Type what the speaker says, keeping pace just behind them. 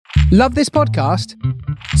Love this podcast?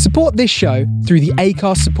 Support this show through the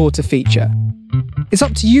Acast supporter feature. It's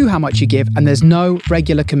up to you how much you give, and there's no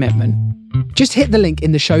regular commitment. Just hit the link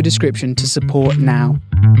in the show description to support now.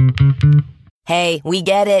 Hey, we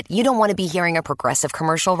get it. You don't want to be hearing a Progressive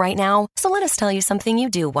commercial right now, so let us tell you something you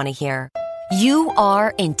do want to hear. You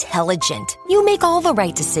are intelligent. You make all the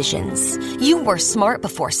right decisions. You were smart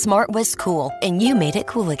before smart was cool, and you made it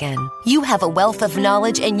cool again. You have a wealth of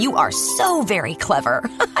knowledge, and you are so very clever.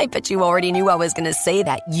 I bet you already knew I was going to say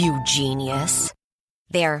that, you genius.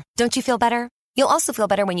 There, don't you feel better? You'll also feel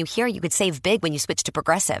better when you hear you could save big when you switch to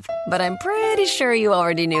Progressive. But I'm pretty sure you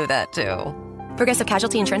already knew that, too. Progressive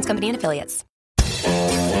Casualty Insurance Company and Affiliates.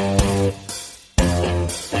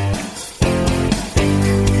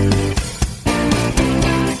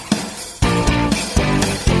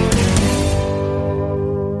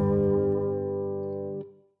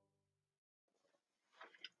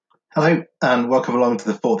 Hello, and welcome along to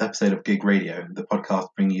the fourth episode of Gig Radio, the podcast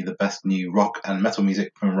bringing you the best new rock and metal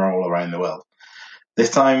music from all around the world. This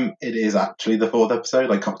time, it is actually the fourth episode.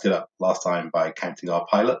 I cocked it up last time by counting our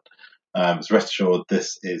pilot. So rest assured,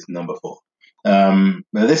 this is number 4.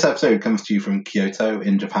 This episode comes to you from Kyoto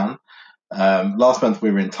in Japan. Last month, we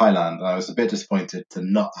were in Thailand, and I was a bit disappointed to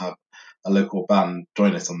not have a local band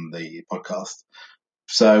join us on the podcast.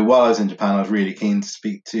 So while I was in Japan, I was really keen to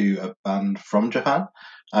speak to a band from Japan.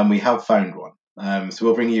 And we have found one. So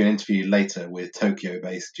we'll bring you an interview later with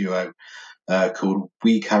Tokyo-based duo called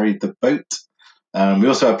We Carried the Boat. We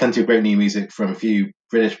also have plenty of great new music from a few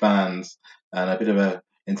British bands and a bit of an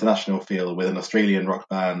international feel with an Australian rock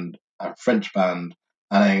band, a French band,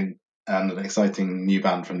 and an exciting new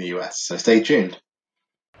band from the US. So stay tuned.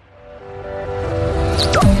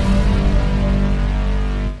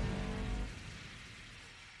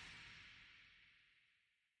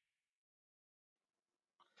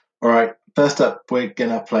 All right, first up, we're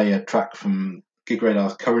going to play a track from Gig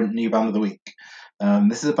Radar's current new band of the week.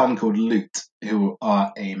 This is a band called Loot, who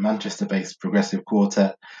are a Manchester-based progressive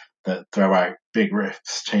quartet that throw out big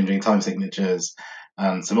riffs, changing time signatures,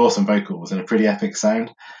 and some awesome vocals and a pretty epic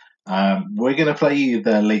sound. We're going to play you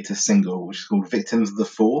their latest single, which is called Victims of the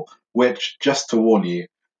Fall, which, just to warn you,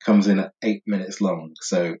 comes in at 8 minutes long,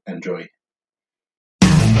 so enjoy.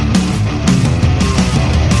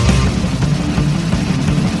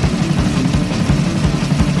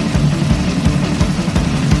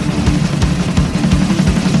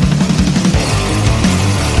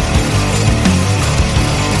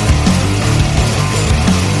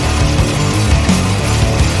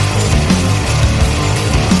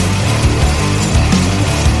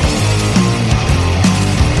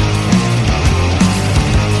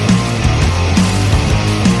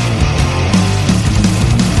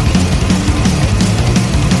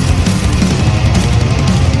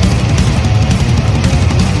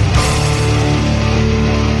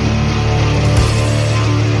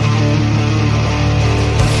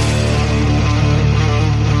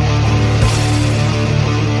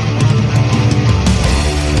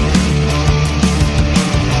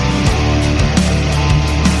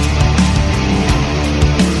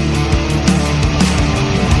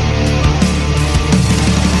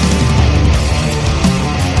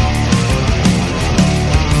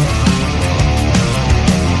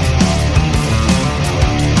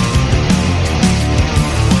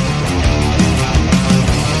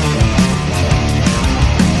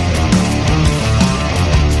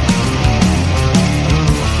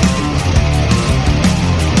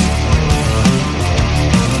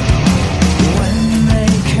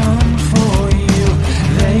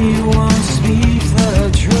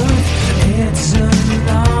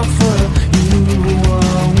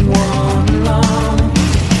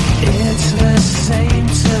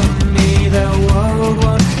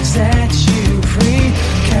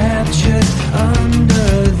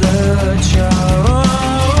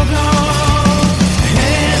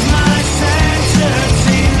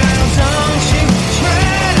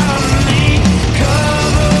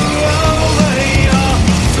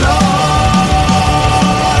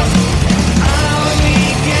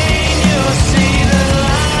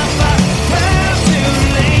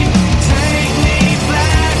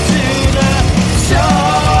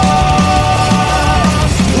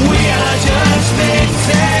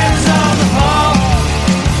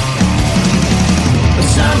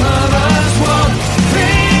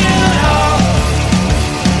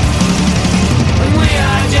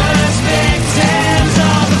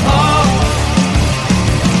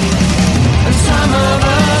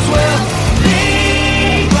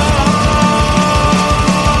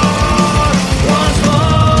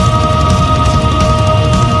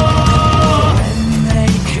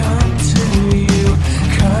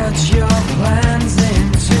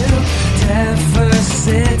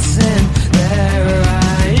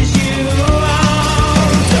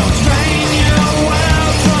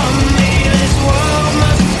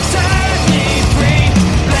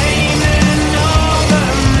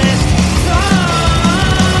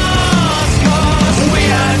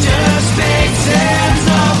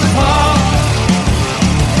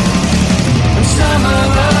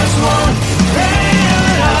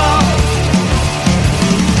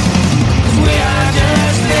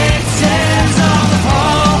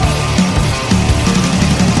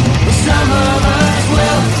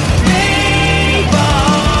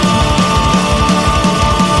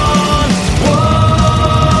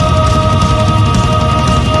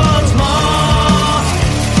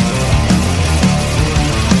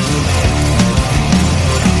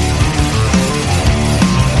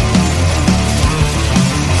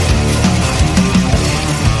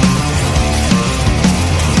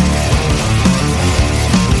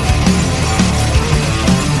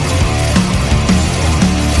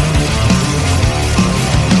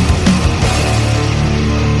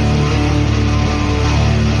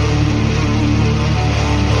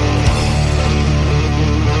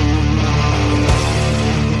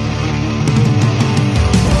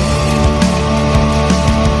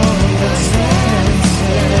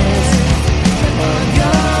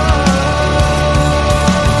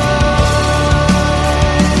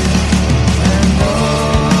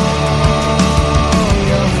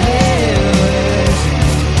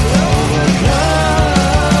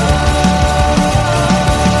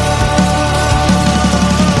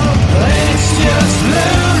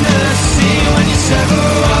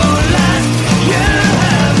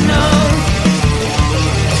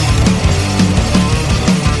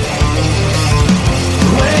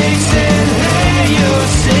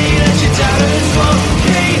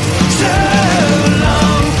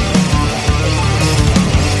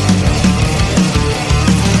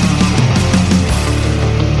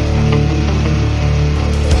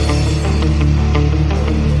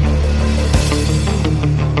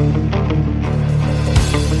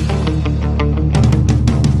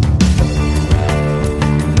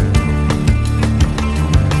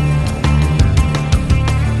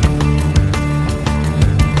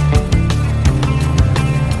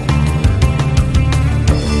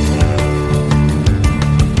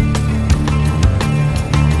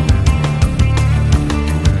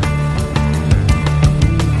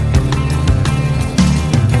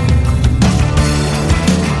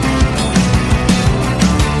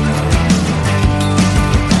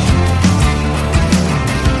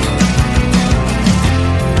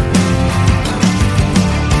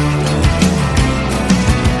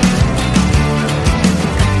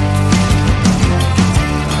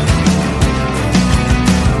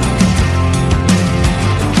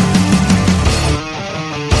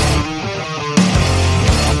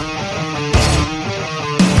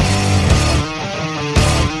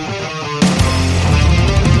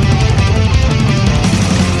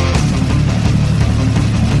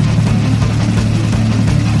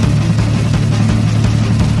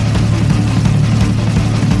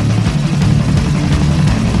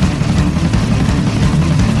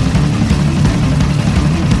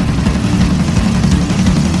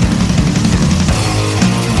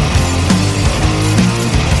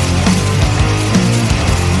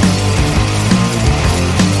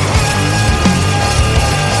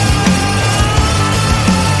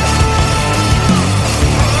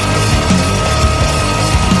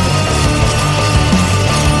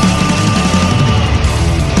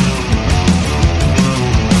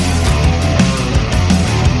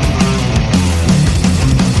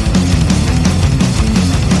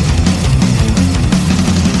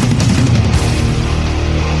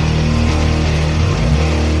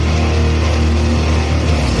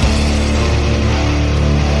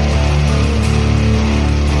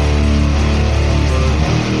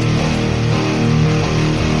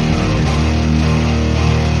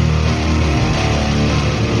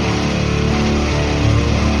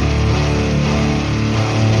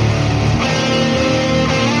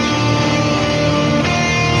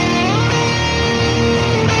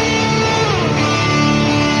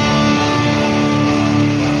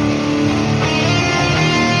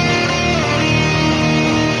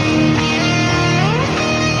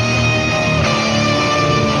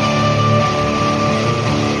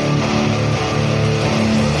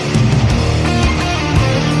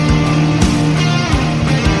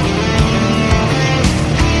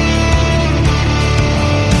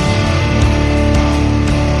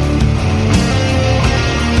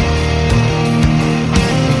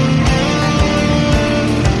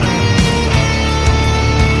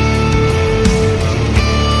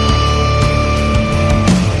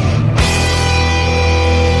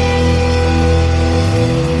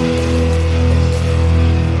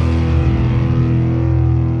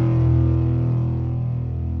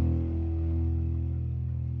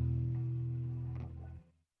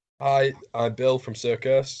 Hi, I'm Bill from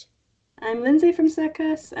Circus. I'm Lindsay from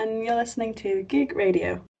Circus, and you're listening to Gig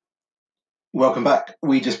Radio. Welcome back.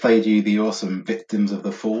 We just played you the awesome Victims of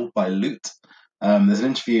the Fall by Loot. There's an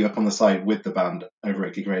interview up on the site with the band over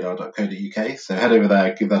at gigradar.co.uk, so head over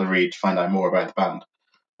there, give that a read to find out more about the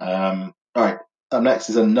band. Alright, up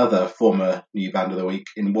next is another former new band of the week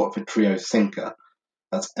in Watford trio Sinker.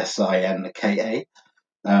 That's Sinka.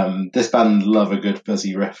 This band love a good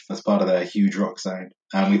fuzzy riff as part of their huge rock sound.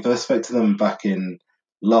 And we first spoke to them back in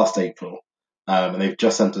last April, and they've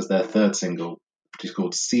just sent us their third single, which is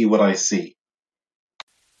called See What I See.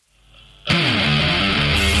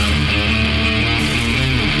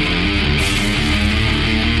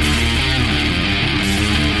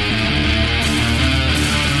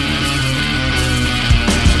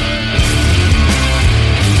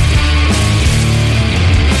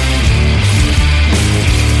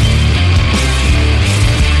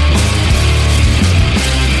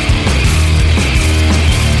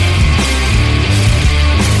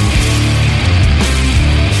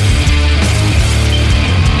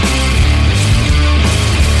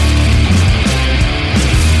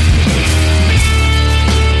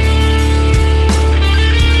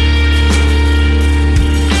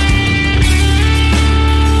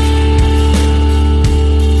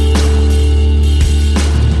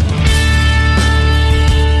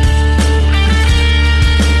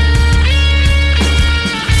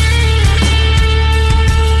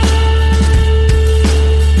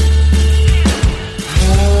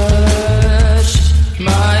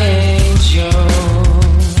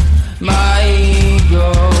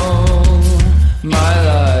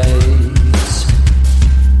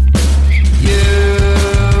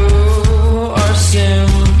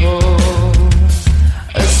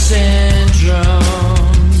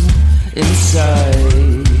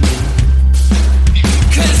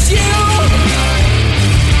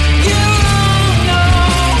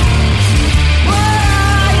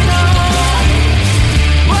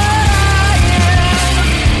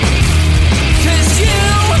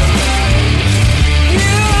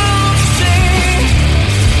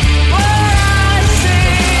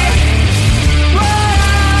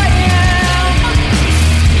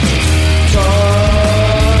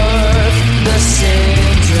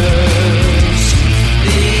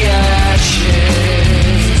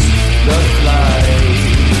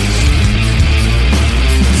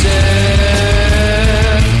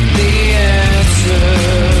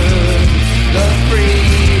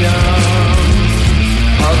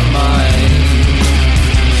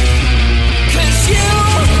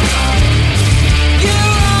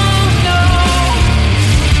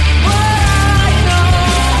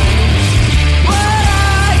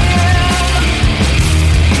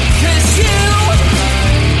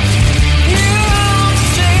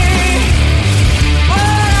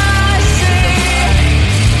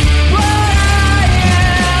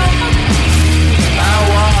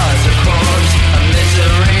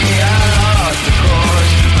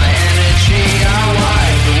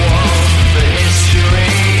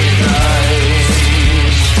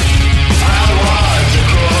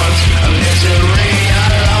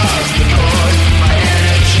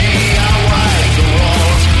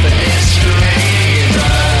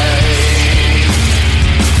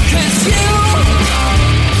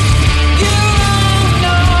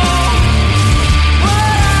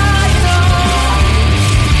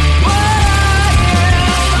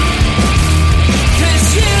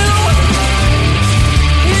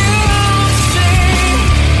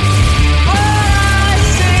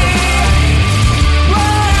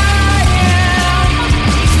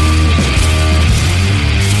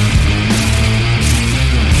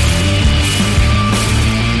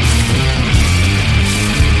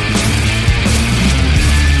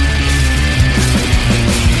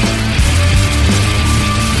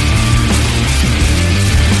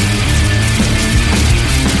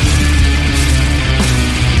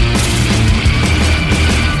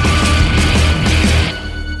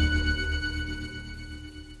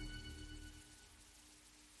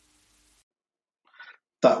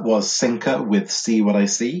 That was Sinker with See What I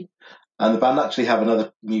See. And the band actually have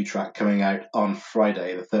another new track coming out on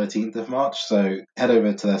Friday, the 13th of March. So head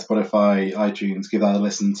over to their Spotify, iTunes, give that a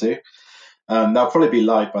listen to. They'll probably be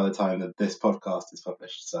live by the time that this podcast is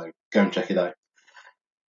published. So go and check it out.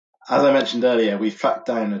 As I mentioned earlier, we've tracked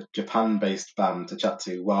down a Japan-based band to chat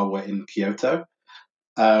to while we're in Kyoto.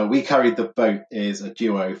 We Carried the Boat is a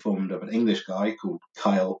duo formed of an English guy called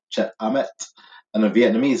Kyle Chet Amet and a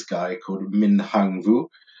Vietnamese guy called Min Hang Vu.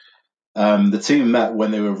 The two met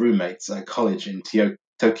when they were roommates at college in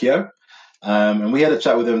Tokyo. And we had a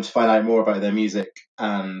chat with them to find out more about their music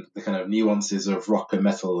and the kind of nuances of rock and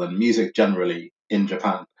metal and music generally in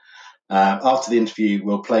Japan. After the interview,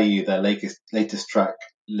 we'll play you their latest track,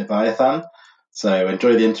 Leviathan. So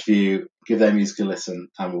enjoy the interview, give their music a listen,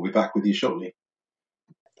 and we'll be back with you shortly.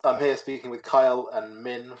 I'm here speaking with Kyle and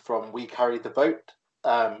Min from We Carried the Boat.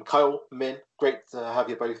 Kyle, Min, great to have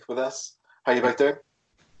you both with us. How are you both doing?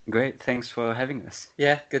 Great, thanks for having us.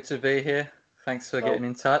 Yeah, good to be here. Thanks for getting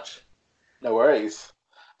in touch. No worries.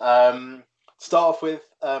 Start off with,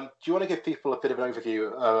 do you want to give people a bit of an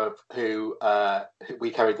overview of who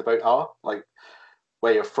We Carried the Boat are? Like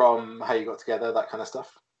where you're from, how you got together, that kind of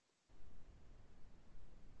stuff?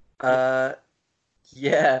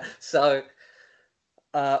 Yeah, so,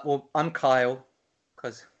 well, I'm Kyle,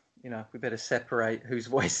 because, we better separate whose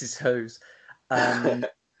voice is whose.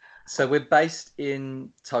 So we're based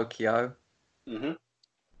in Tokyo. Mm-hmm.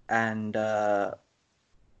 And,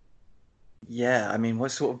 yeah, I mean,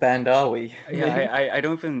 what sort of band are we? Yeah, I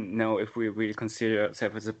don't even know if we really consider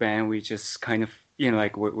ourselves as a band. We just kind of,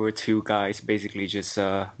 like we're two guys basically just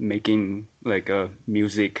making like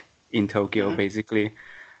music in Tokyo, basically.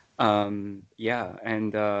 Yeah,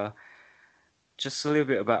 and just a little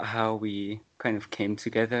bit about how we kind of came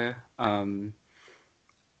together. I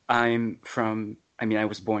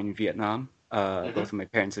was born in Vietnam. Both of my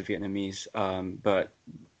parents are Vietnamese, but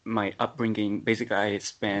my upbringing, basically I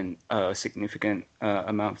spent a significant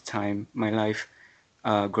amount of time, my life,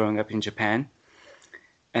 growing up in Japan.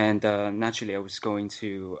 And naturally I was going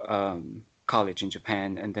to college in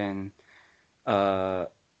Japan, and then I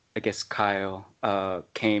guess Kyle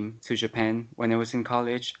came to Japan when I was in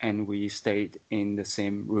college, and we stayed in the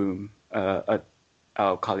same room at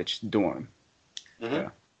our college dorm. Mm-hmm.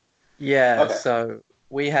 Yeah, okay. So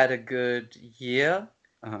we had a good year,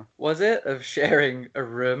 was it, of sharing a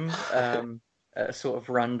room, a sort of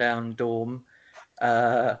rundown dorm.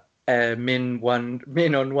 Min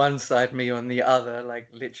on one side, me on the other, like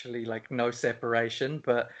literally like no separation,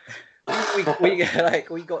 but we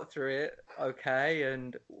got through it okay,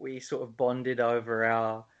 and we sort of bonded over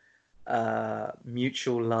our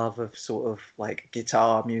mutual love of sort of like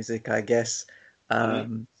guitar music, I guess.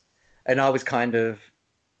 And I was kind of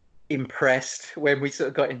impressed when we sort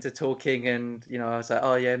of got into talking, and I was like,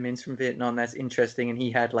 oh yeah, Min's from Vietnam, that's interesting. And he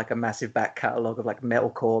had like a massive back catalogue of like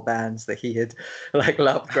metalcore bands that he had like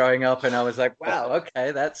loved growing up, and I was like, wow,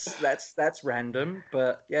 okay, that's random,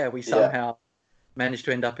 but yeah, we somehow managed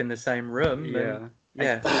to end up in the same room.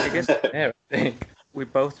 I guess I think we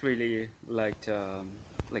both really liked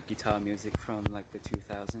like guitar music from like the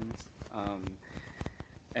 2000s,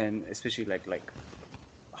 and especially like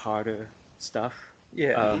harder stuff.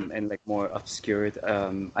 And like more obscured.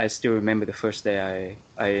 I still remember the first day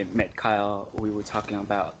I met Kyle. We were talking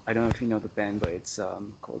about, I don't know if you know the band, but it's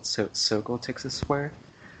called Circle Texas Square.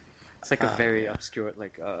 It's like a very obscure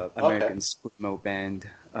like American screamo band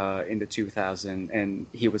in the 2000s, and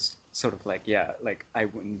he was sort of like, I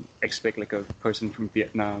wouldn't expect like a person from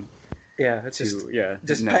Vietnam. Yeah,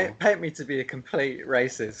 just paint me to be a complete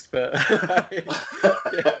racist, but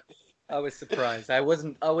yeah. I was surprised. I was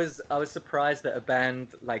surprised that a band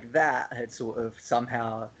like that had sort of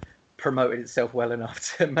somehow promoted itself well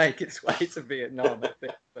enough to make its way to Vietnam, I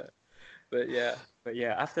think. But yeah.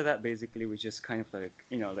 After that, basically, we just kind of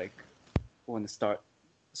like want to start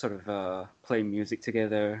sort of playing music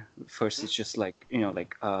together. First, it's just like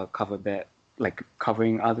cover band, like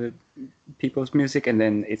covering other people's music, and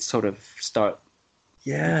then it sort of start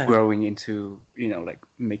growing into like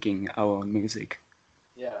making our own music.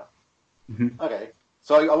 Yeah. Mm-hmm. Okay,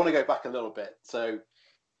 so I want to go back a little bit. So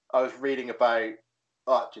I was reading about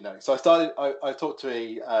art, So I talked to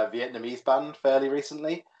a Vietnamese band fairly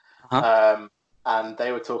recently, and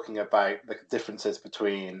they were talking about the differences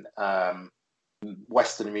between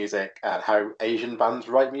Western music and how Asian bands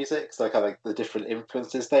write music. So kind of like the different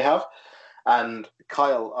influences they have. And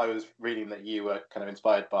Kyle, I was reading that you were kind of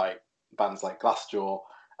inspired by bands like Glassjaw,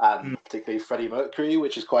 and particularly Freddie Mercury,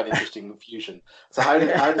 which is quite an interesting fusion. So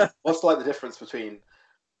what's like the difference between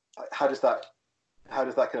how does that kind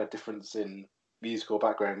of difference in musical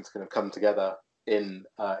backgrounds kind of come together in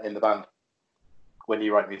the band when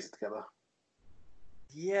you write music together?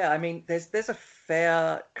 Yeah, I mean, there's a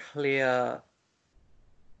fair, clear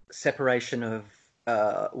separation of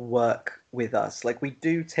work with us. Like we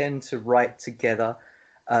do tend to write together,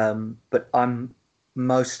 but I'm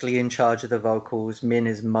mostly in charge of the vocals. Min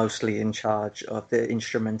is mostly in charge of the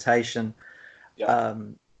instrumentation.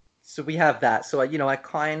 So we have that. So I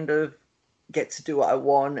kind of get to do what I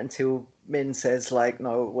want until Min says like,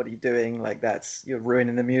 no, what are you doing? Like you're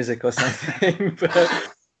ruining the music or something.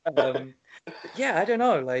 But Yeah, I don't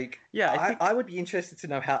know. Like, Yeah, I think I would be interested to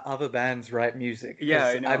know how other bands write music. yeah,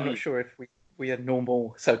 'Cause I know. I'm not sure if we are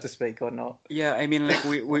normal, so to speak, or not. Yeah, I mean, like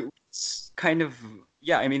we it's kind of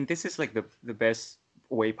yeah. I mean, this is like the best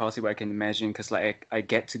way possible I can imagine because like I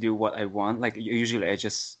get to do what I want. Like usually I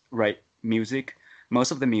just write music,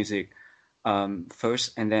 most of the music,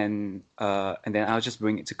 first, and then I'll just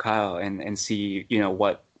bring it to Kyle and see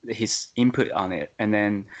what his input on it, and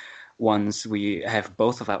then once we have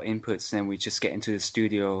both of our inputs, then we just get into the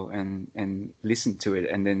studio and listen to it,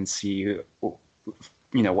 and then see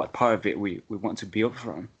what part of it we want to build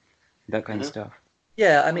from, that kind of stuff.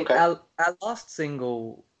 Yeah, I mean, Okay. our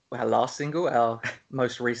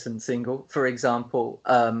most recent single, for example,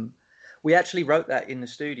 we actually wrote that in the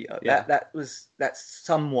studio. Yeah. That's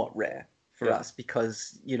somewhat rare for Yeah. us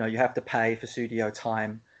because you have to pay for studio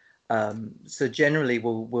time. So generally,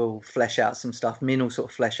 we'll flesh out some stuff. Min will sort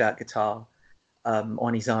of flesh out guitar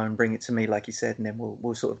on his own, bring it to me, like you said, and then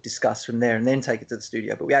we'll sort of discuss from there, and then take it to the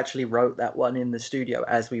studio. But we actually wrote that one in the studio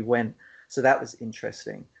as we went, so that was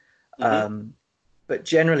interesting. But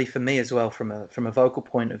generally, for me as well, from a vocal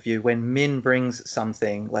point of view, when Min brings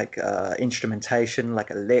something like instrumentation,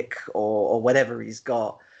 like a lick or whatever he's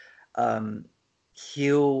got,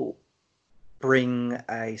 he'll bring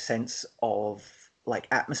a sense of like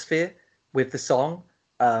atmosphere with the song.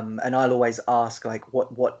 And I'll always ask like,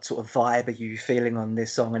 what sort of vibe are you feeling on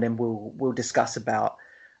this song? And then we'll discuss about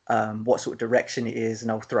what sort of direction it is,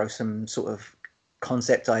 and I'll throw some sort of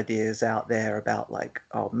concept ideas out there about like,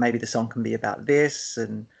 oh, maybe the song can be about this,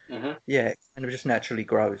 and yeah, it kind of just naturally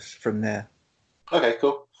grows from there. Okay,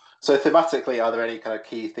 cool. So thematically, are there any kind of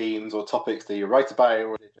key themes or topics that you write about,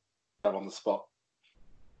 or is it just kind of on the spot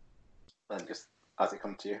and just as it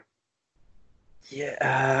comes to you?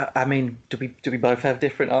 Yeah, I mean, do we both have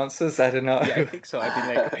different answers? I don't know. Yeah, I think so. I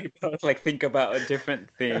mean, like we both like think about a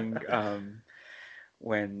different thing I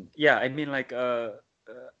mean, like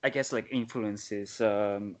I guess like influences.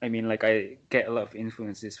 I mean, like I get a lot of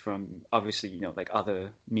influences from obviously like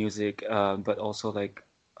other music, but also like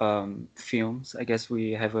films. I guess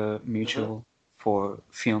we have a mutual for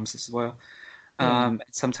films as well.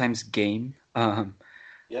 Sometimes game.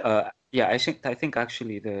 Yeah, I think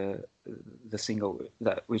actually the single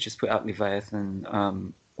that we just put out,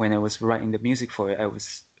 Leviathan, when I was writing the music for it, I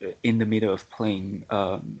was in the middle of playing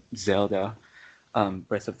Zelda,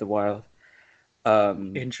 Breath of the Wild.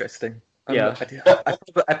 Interesting. Yeah.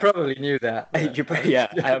 I probably knew that. Yeah,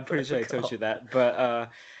 I'm pretty sure I told you that. But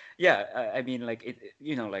yeah, I mean, like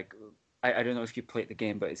like I don't know if you played the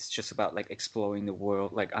game, but it's just about like exploring the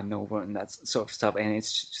world, like unknown world and that sort of stuff. And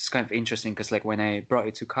it's just kind of interesting because like when I brought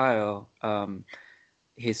it to Kyle,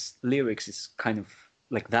 his lyrics is kind of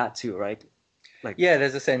like that too, right? Like yeah,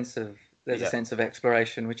 there's a sense of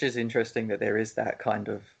exploration, which is interesting that there is that kind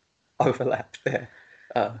of overlap there.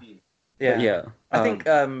 Yeah. I think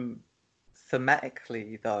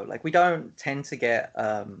thematically though, like we don't tend to get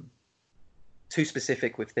too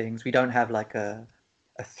specific with things. We don't have like a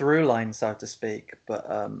through line, so to speak,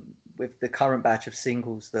 but with the current batch of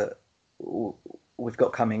singles that we've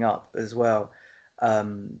got coming up as well,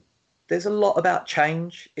 there's a lot about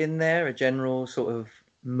change in there, a general sort of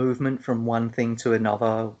movement from one thing to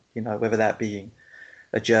another, whether that be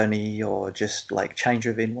a journey or just like change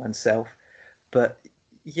within oneself. But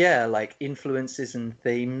yeah, like influences and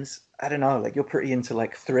themes, I don't know, like you're pretty into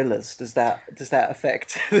like thrillers. Does that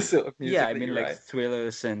affect the sort of music? Yeah, I mean like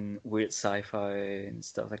thrillers and weird sci-fi and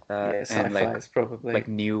stuff like that. Yeah, sci-fi and like is probably like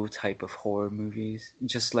new type of horror movies.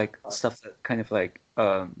 Just like stuff that kind of like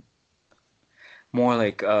more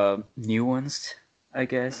like nuanced, I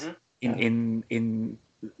guess, in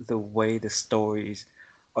the way the stories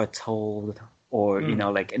are told, or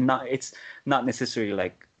like it's not necessarily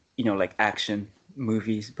like like action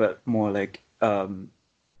movies, but more like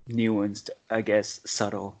nuanced, I guess,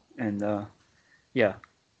 subtle, and yeah,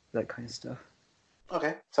 that kind of stuff.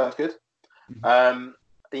 Okay, sounds good.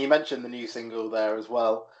 You mentioned the new single there as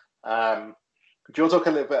well. Do you want to talk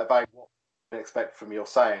a little bit about what you can expect from your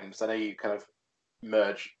sounds? I know you kind of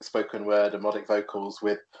merge spoken word and melodic vocals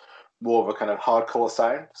with more of a kind of hardcore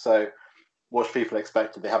sound. So what should people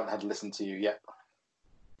expect if they haven't had to listen to you yet?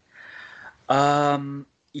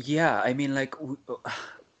 Yeah, I mean, like,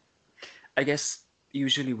 I guess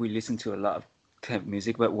usually we listen to a lot of kind of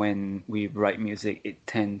music, but when we write music, it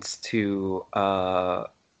tends to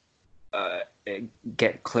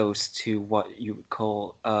get close to what you would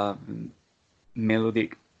call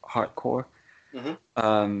melodic hardcore.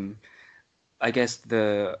 I guess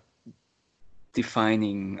the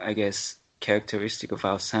defining, characteristic of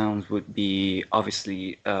our sounds would be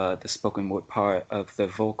obviously the spoken word part of the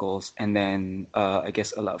vocals, and then I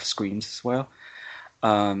guess a lot of screams as well.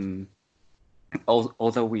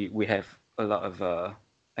 Although we have a lot of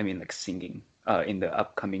like singing in the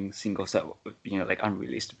upcoming singles that like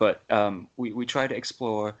unreleased, but we try to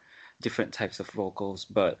explore different types of vocals,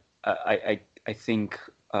 but I think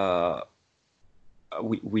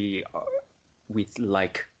we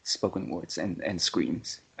like spoken words and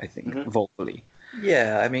screams, I think, vocally.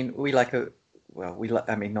 Yeah, I mean,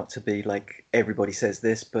 I mean, not to be like everybody says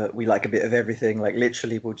this, but we like a bit of everything. Like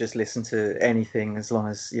literally, we'll just listen to anything as long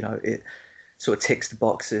as, it sort of ticks the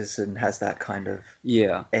boxes and has that kind of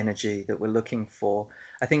energy that we're looking for.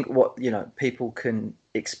 I think what, people can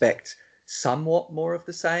expect somewhat more of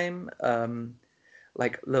the same.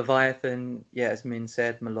 Like Leviathan, as Min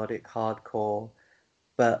said, melodic hardcore,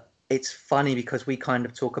 but it's funny because we kind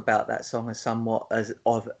of talk about that song as somewhat as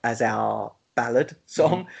our ballad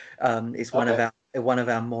song. It's one of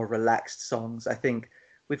our more relaxed songs. I think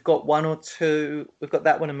we've got one or two. We've got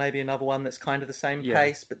that one and maybe another one that's kind of the same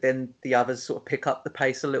pace, but then the others sort of pick up the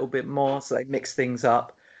pace a little bit more, so they mix things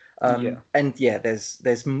up. And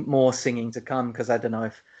there's more singing to come, because I don't know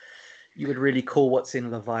if you would really call what's in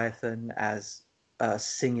Leviathan as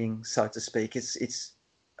singing, so to speak. It's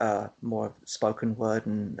more spoken word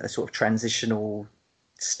and a sort of transitional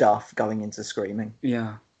stuff going into screaming.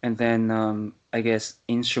 Yeah, and then I guess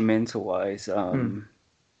instrumental wise,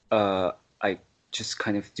 I just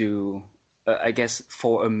kind of do. I guess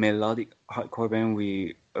for a melodic hardcore band,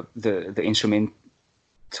 the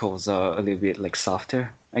instrumentals are a little bit like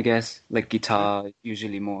softer. I guess like guitar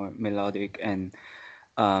usually more melodic, and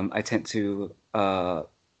I tend to I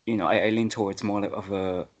lean towards more of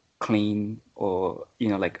a clean, or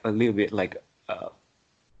like a little bit like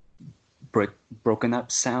broken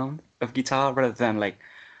up sound of guitar, rather than like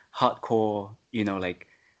hardcore, like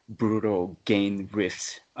brutal gain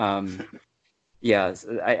riffs.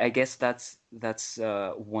 I guess that's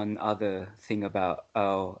one other thing about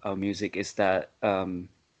our music, is that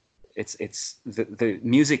it's the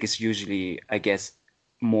music is usually, I guess,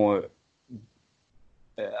 more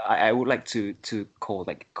I would like to call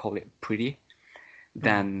it pretty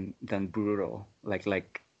than brutal, like the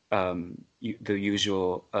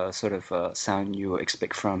usual sort of sound you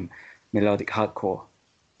expect from melodic hardcore.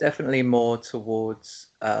 Definitely more towards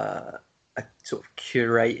a sort of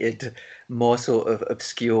curated, more sort of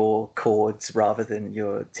obscure chords rather than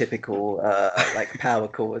your typical like power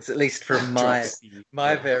chords, at least from my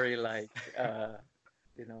very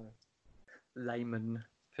layman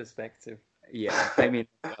perspective. Yeah, I mean,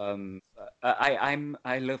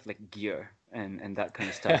 I love like gear and that kind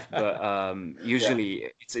of stuff, but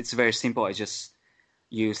usually it's very simple. I just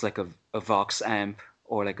use like a Vox amp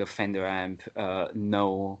or like a Fender amp,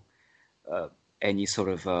 no any sort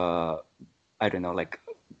of I don't know, like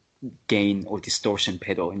gain or distortion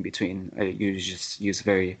pedal in between. You just use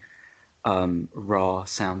very raw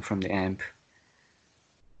sound from the amp.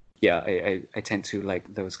 Yeah, I tend to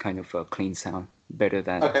like those kind of clean sound better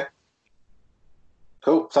than. Okay.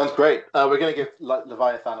 Cool. Sounds great. We're going to give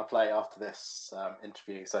Leviathan a play after this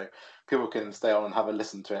interview, so people can stay on and have a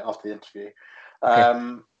listen to it after the interview.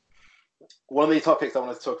 Okay. One of the topics I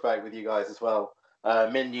wanted to talk about with you guys as well,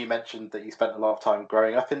 Min, you mentioned that you spent a lot of time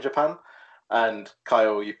growing up in Japan, and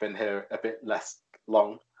Kyle, you've been here a bit less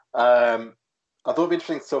long. I thought it'd be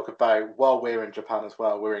interesting to talk about, while we're in Japan as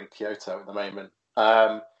well, we're in Kyoto at the moment.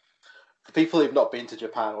 For people who've not been to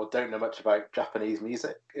Japan or don't know much about Japanese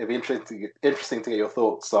music, it'd be interesting to get your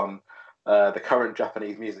thoughts on the current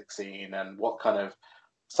Japanese music scene and what kind of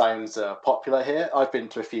sounds are popular here. I've been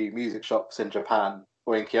to a few music shops in Japan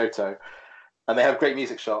or in Kyoto, and they have great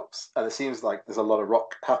music shops, and it seems like there's a lot of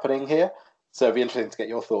rock happening here. So it'd be interesting to get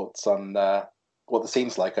your thoughts on what the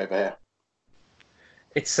scene's like over here.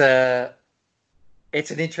 It's an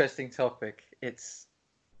interesting topic. It's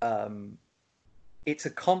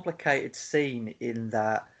a complicated scene in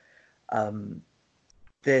that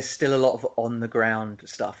there's still a lot of on-the-ground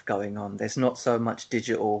stuff going on. There's not so much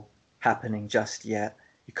digital happening just yet.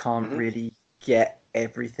 You can't really get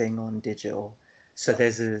everything on digital. So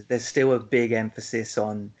there's still a big emphasis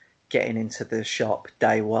on getting into the shop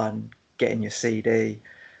day one, getting your CD,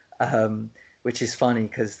 which is funny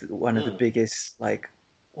because one of the biggest, like,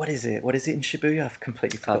 what is it in Shibuya? I've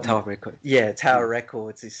completely forgotten. Tower Records. Yeah, Tower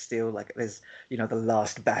Records is still like, there's, the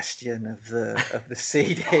last bastion of the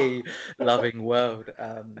CD loving world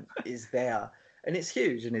is there, and it's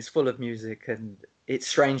huge and it's full of music, and it's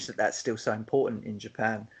strange that that's still so important in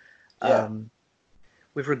Japan.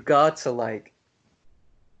 With regard to like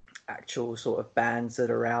actual sort of bands that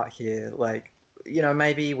are out here, like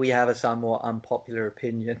maybe we have a somewhat unpopular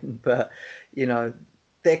opinion, but,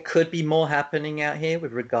 there could be more happening out here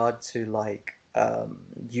with regard to like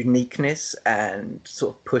uniqueness and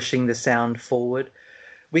sort of pushing the sound forward.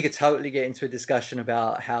 We could totally get into a discussion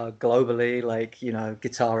about how globally, like,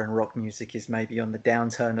 guitar and rock music is maybe on the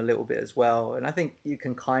downturn a little bit as well. And I think you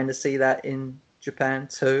can kind of see that in Japan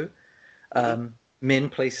too. Min,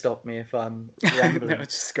 please stop me if I'm rambling. No,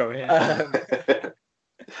 just go ahead.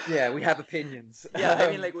 Yeah, we have opinions. Yeah,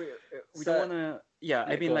 I mean, like, we so- don't want to. Yeah,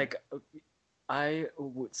 I Yeah, mean, go on. like, I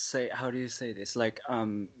would say, how do you say this? Like,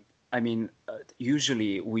 I mean,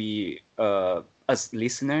 usually we, as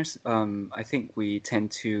listeners, I think we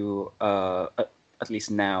tend to, at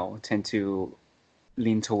least now, tend to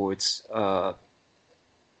lean towards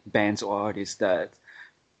bands or artists that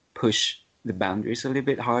push the boundaries a little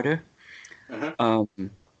bit harder.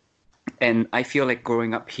 And I feel like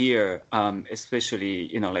growing up here, especially,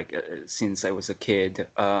 since I was a kid,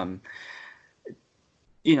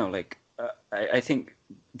 I think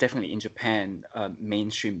definitely in Japan,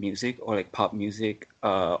 mainstream music or like pop music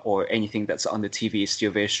or anything that's on the TV is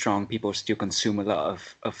still very strong. People still consume a lot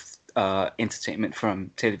of entertainment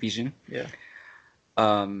from television. Yeah.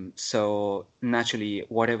 So naturally,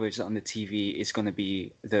 whatever is on the TV is going to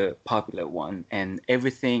be the popular one, and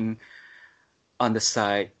everything on the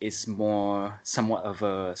side is more somewhat of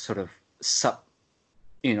a sort of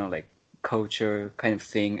like culture kind of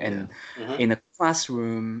thing. And in a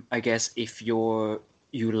classroom, I guess if you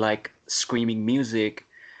like screaming music,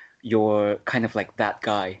 you're kind of like that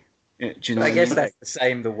guy. Do you know I what guess mean? that's the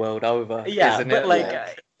same the world over. Yeah, isn't but it?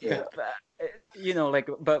 like, Yeah. you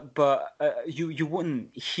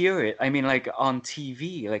wouldn't hear it. I mean, like on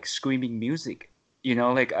TV, like screaming music.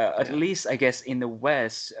 At least I guess in the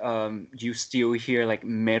West, you still hear like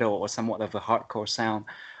metal or somewhat of a hardcore sound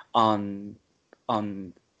on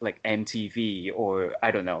like MTV, or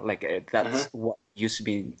I don't know, like that's what used to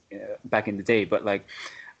be back in the day. But like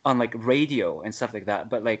on like radio and stuff like that.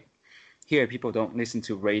 But like here, people don't listen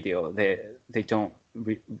to radio. They don't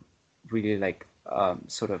really like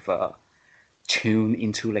sort of tune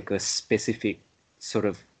into like a specific sort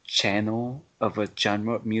of channel of a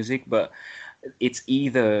genre of music, but it's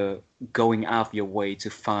either going out of your way to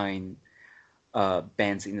find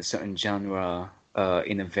bands in a certain genre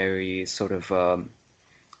in a very sort of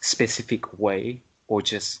specific way, or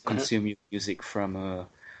just consume your music from a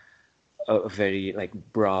very like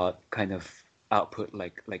broad kind of output,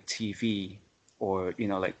 like TV or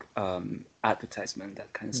like advertisement,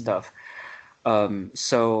 that kind of stuff.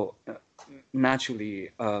 So naturally,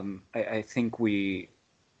 I think we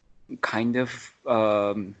kind of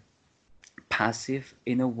passive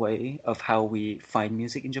in a way of how we find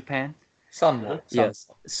music in Japan. Somewhat. Yes.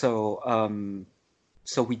 So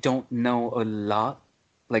we don't know a lot.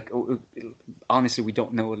 Like honestly, we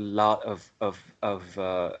don't know a lot of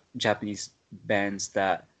Japanese bands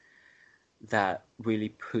that really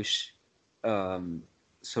push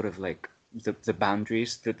sort of like the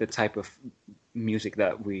boundaries, the type of music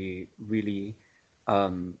that we really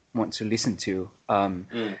want to listen to.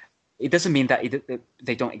 It doesn't mean that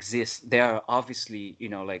they don't exist. There are obviously,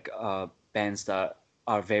 bands that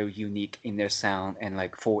are very unique in their sound and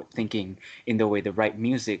like forward thinking in the way they write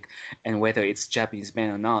music, and whether it's Japanese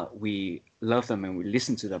band or not, we love them and we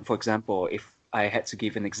listen to them. For example, if I had to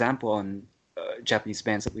give an example on Japanese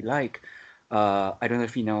bands that we like, I don't know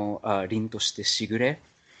if you know Rin Toshite Shigure.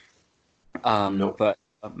 Nope. But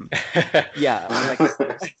yeah, like,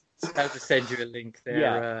 I'll just send you a link.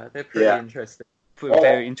 They're pretty Yeah. interesting.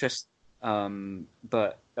 very interesting.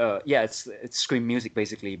 But yeah, it's scream music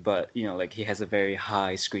basically. But like he has a very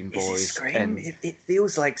high scream Is it voice. scream? And It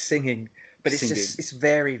feels like singing, but it's Singing. just it's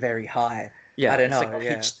very, very high. yeah, I don't it's know, like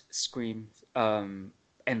yeah. pitched scream.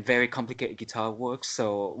 And very complicated guitar work.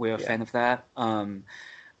 So we're a Yeah. fan of that.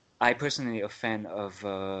 I personally a fan of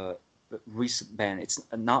a recent band. It's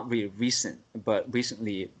not really recent, but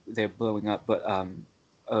recently they're blowing up. But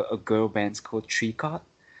a girl band's called Tricot.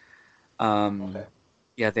 Okay.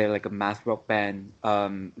 Yeah, they're like a math rock band.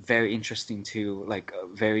 Very interesting too. Like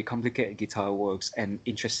very complicated guitar works and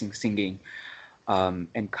interesting singing.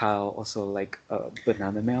 And Kyle also like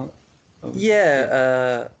Banana Melt.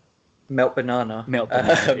 Melt Banana. Melt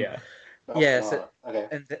Banana. Um, Yeah. Yeah, so- Okay.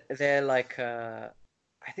 And they're like,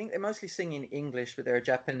 I think they mostly sing in English, but they're a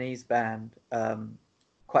Japanese band.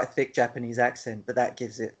 Quite a thick Japanese accent, but that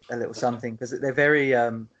gives it a little something because they're very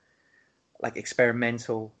like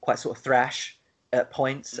experimental, quite sort of thrash at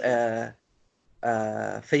points.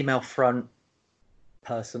 Female front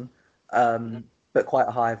person, but quite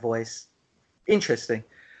a high voice. Interesting.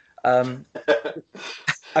 I mean,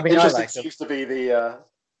 I Interesting like them. seems to be the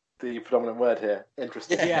the predominant word here.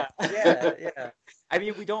 Interesting. Yeah. I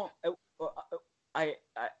mean, we don't. I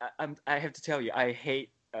have to tell you, I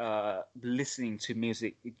hate listening to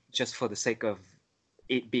music just for the sake of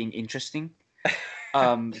it being interesting.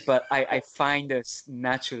 But I find us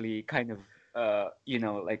naturally kind of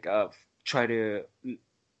try to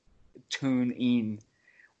tune in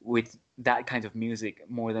with that kind of music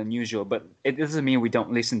more than usual. But it doesn't mean we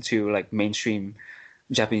don't listen to like mainstream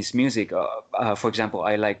Japanese music. For example,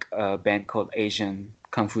 I like a band called Asian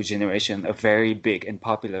Kung Fu Generation, a very big and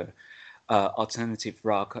popular alternative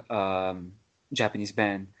rock Japanese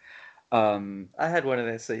band. I had one of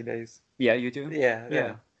their CDs. Yeah, you do?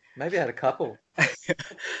 Yeah. Maybe I had a couple.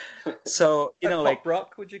 So, pop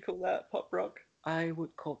rock, would you call that pop rock? I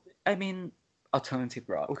would call it, I mean, alternative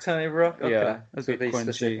rock. Alternative rock? Okay. Yeah. That's a bit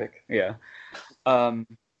specific. Yeah.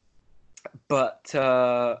 But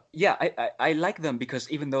I like them because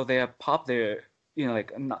even though they are pop, they're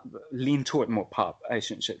not lean toward more pop. I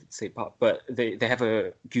shouldn't say pop, but they have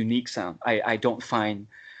a unique sound. I don't find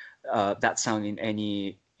that sound in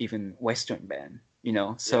any even Western band.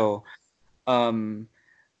 So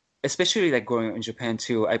especially like growing up in Japan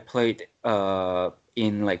too, I played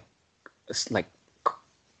in like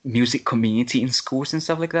music community in schools and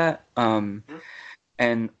stuff like that.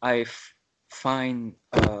 And I find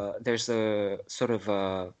there's a sort of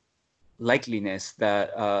a likeliness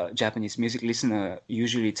that Japanese music listener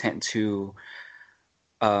usually tend to,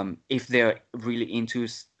 if they're really into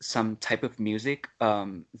some type of music,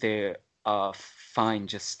 they are fine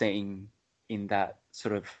just staying in that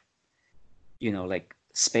sort of, like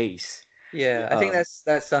space. Yeah, I think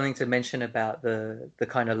that's something to mention about the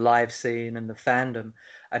kind of live scene and the fandom.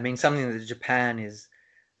 I mean, something that Japan is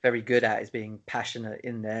very good at is being passionate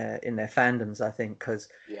in their fandoms, I think, because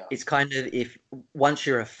it's kind of, if once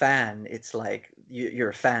you're a fan, it's like you're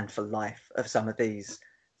a fan for life of some of these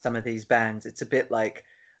bands. It's a bit like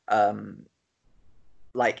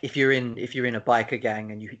if you're in a biker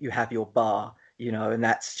gang and you have your bar, and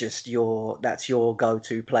that's just your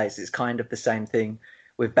go-to place. It's kind of the same thing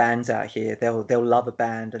with bands out here. They'll love a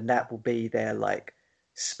band and that will be their like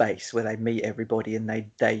space where they meet everybody and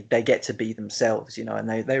they get to be themselves, and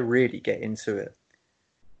they really get into it.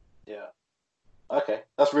 Yeah. Okay,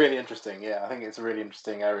 that's really interesting. Yeah, I think it's a really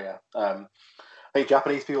interesting area. I think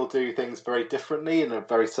Japanese people do things very differently in a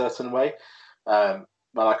very certain way. But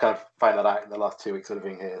I kind of found that out in the last 2 weeks of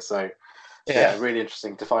living here. So yeah, really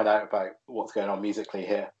interesting to find out about what's going on musically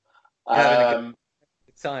here. Having a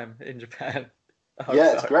good time in Japan.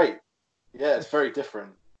 It's great. Yeah, it's very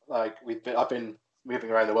different. Like I've been moving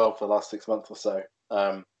around the world for the last 6 months or so.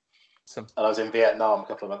 And I was in Vietnam a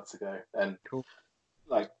couple of months ago, and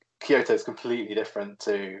like Kyoto is completely different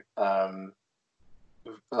to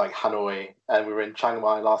like Hanoi, and we were in Chiang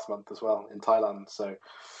Mai last month as well in Thailand. So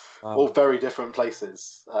all very different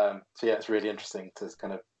places. So yeah, it's really interesting to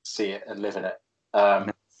kind of see it and live in it.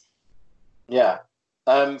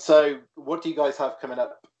 So what do you guys have coming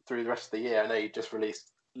up through the rest of the year? I know you just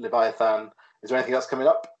released Leviathan. Is there anything else coming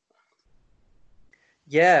up?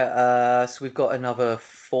 Yeah, so we've got another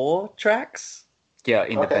 4 tracks. Yeah,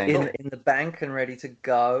 in the bank. In the bank and ready to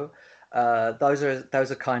go. Those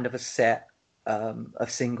are kind of a set of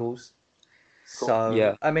singles. Cool. So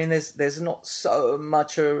Yeah. I mean, there's not so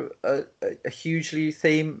much a hugely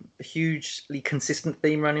consistent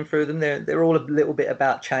theme running through them. They're all a little bit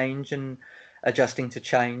about change and adjusting to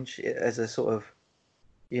change as a sort of,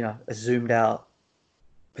 a zoomed out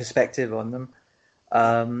perspective on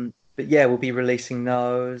them. But yeah, we'll be releasing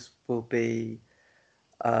those. We'll be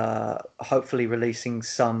hopefully releasing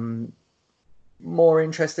some more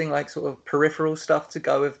interesting, like sort of peripheral stuff to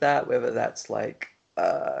go with that, whether that's like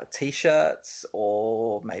T-shirts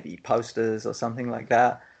or maybe posters or something like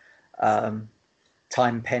that.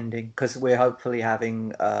 Time pending, because we're hopefully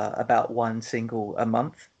having about 1 single a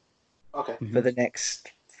month. Okay. For the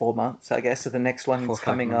next 4 months, I guess. So the next one's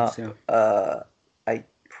coming up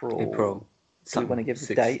April. Do we want to give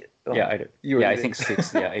the date? Yeah, I do. I think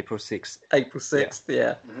 6th. Yeah, April 6th. April 6th,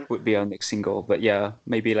 yeah. Would be our next single. But yeah,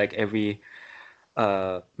 maybe like every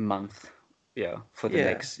month. Yeah, for the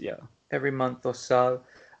next, every month or so.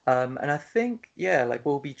 And I think, like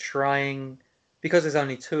we'll be trying, because there's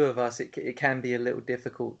only 2 of us, it can be a little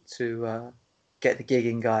difficult to get the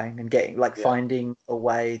gigging going and finding a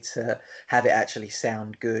way to have it actually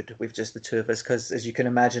sound good with just the 2 of us. Because as you can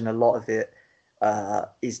imagine, a lot of it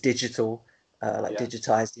is digital,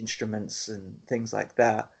 digitized instruments and things like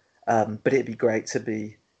that. But it'd be great to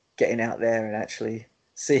be getting out there and actually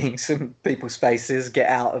seeing some people's faces, get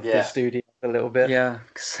out of the studio a little bit. Yeah,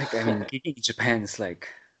 because gigging in Japan is like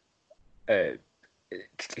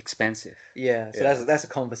expensive. Yeah, so that's a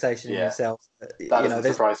conversation in itself. That doesn't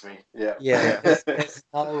surprise me. Yeah,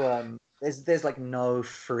 there's like no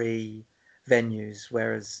free venues,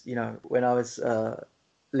 whereas when I was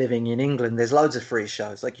living in England, there's loads of free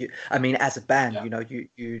shows. Like as a band,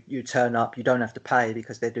 you turn up, you don't have to pay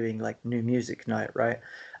because they're doing like new music night, right?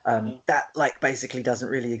 That like basically doesn't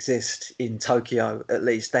really exist in Tokyo, at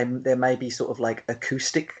least. There may be sort of like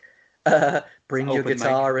acoustic bring open your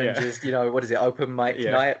guitar mic, and just what is it, open mic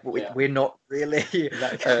night. We're not really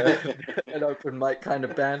an open mic kind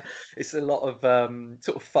of band. It's a lot of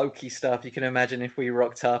sort of folky stuff. You can imagine if we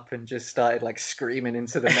rocked up and just started like screaming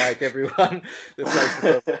into the mic, everyone, the place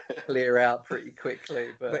will clear out pretty quickly.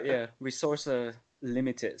 But yeah, resource are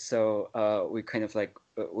limited, so we kind of like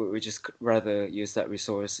we just rather use that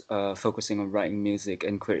resource focusing on writing music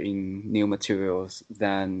and creating new materials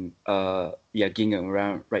than gigging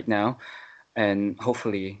around right now. And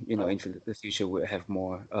hopefully, into the future we'll have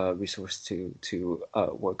more resource to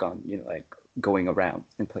work on, like going around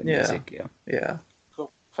and playing music. Yeah.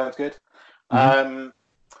 Cool. Sounds good.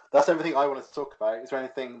 That's everything I wanted to talk about. Is there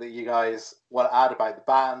anything that you guys want to add about the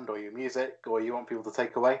band or your music, or you want people to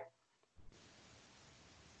take away?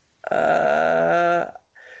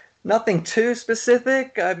 Nothing too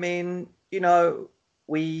specific. I mean,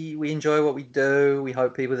 we enjoy what we do. We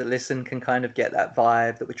hope people that listen can kind of get that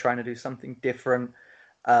vibe that we're trying to do something different,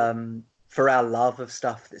 for our love of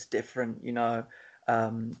stuff that's different,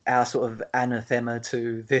 our sort of anathema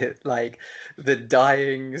to the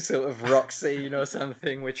dying sort of rock scene or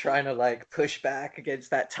something. We're trying to like push back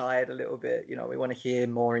against that tide a little bit. We want to hear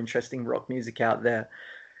more interesting rock music out there.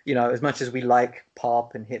 As much as we like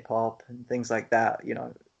pop and hip hop and things like that,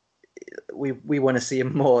 we want to see a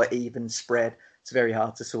more even spread. It's very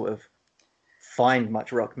hard to sort of find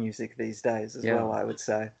much rock music these days as well, I would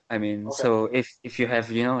say. I mean, so if you have,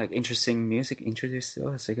 like interesting music, introduce to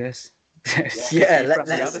us, I guess. Let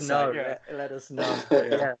us know. Let us know.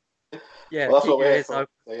 Yeah. Well, that's what we're here for.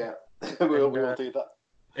 So, we'll do that.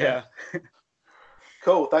 Yeah.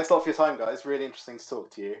 Cool. Thanks a lot for your time, guys. Really interesting to talk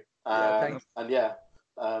to you. Thanks. And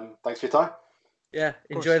thanks for your time. Yeah.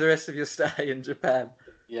 Enjoy the rest of your stay in Japan.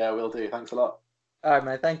 Yeah, we'll do. Thanks a lot. All right,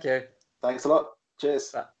 mate. Thank you. Thanks a lot.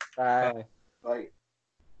 Cheers. Bye. Bye.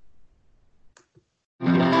 A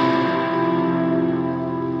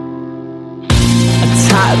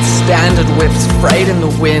tattered standard whips frayed in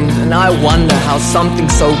the wind, and I wonder how something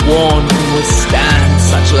so worn can withstand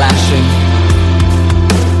such lashing.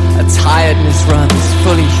 A tiredness runs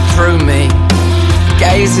fully through me,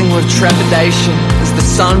 gazing with trepidation as the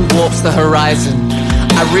sun warps the horizon.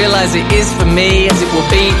 I realize it is for me as it will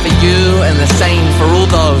be for you, and the same for all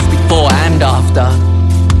those before and after.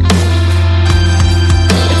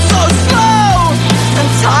 It's so slow and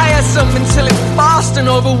tiresome until it's fast and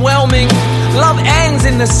overwhelming. Love ends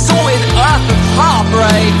in the sorted earth of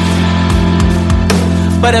heartbreak,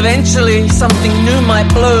 but eventually something new might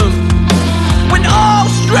bloom. When all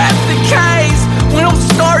strength decays, when all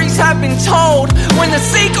stories have been told, when the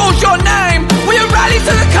sea calls your name, will you rally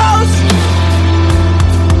to the coast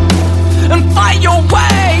and fight your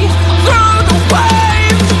way through the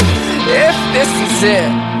waves? If this is it,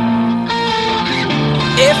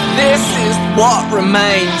 if this is what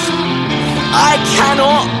remains, I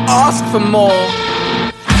cannot ask for more.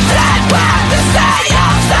 That's what to say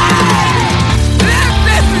you'll say. If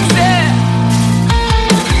this is it,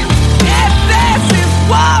 if this is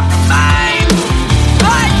what remains,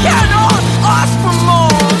 I cannot ask for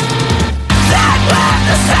more. That's what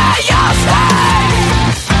to say you'll say.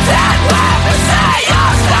 That's what to say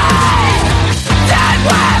you'll say. That's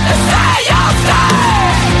what to say you'll say.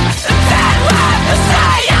 That's what to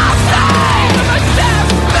say you'll say.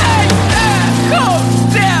 Hold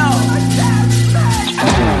still.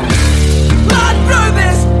 Run through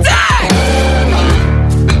this day.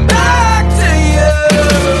 Back to you,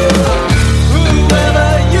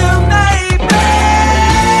 whoever you may be.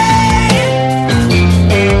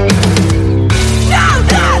 Know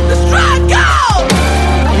that the struggle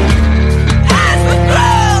has the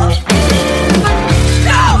thrill.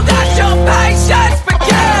 Know that your patience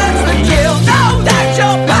begins the kill. Know that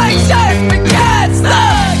your patience begins the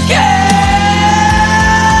kill.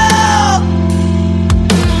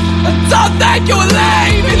 Don't think you're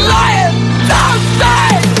leaving lying. Don't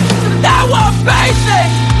say that we're basic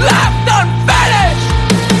left unfinished.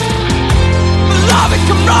 Beloved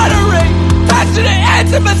camaraderie, passionate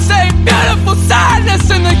intimacy, beautiful sadness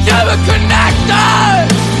in the human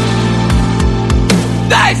connection.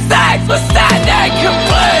 These things were standing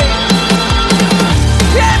complete.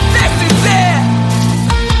 If this is it,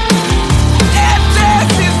 if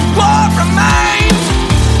this is what remains,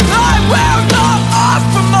 I will not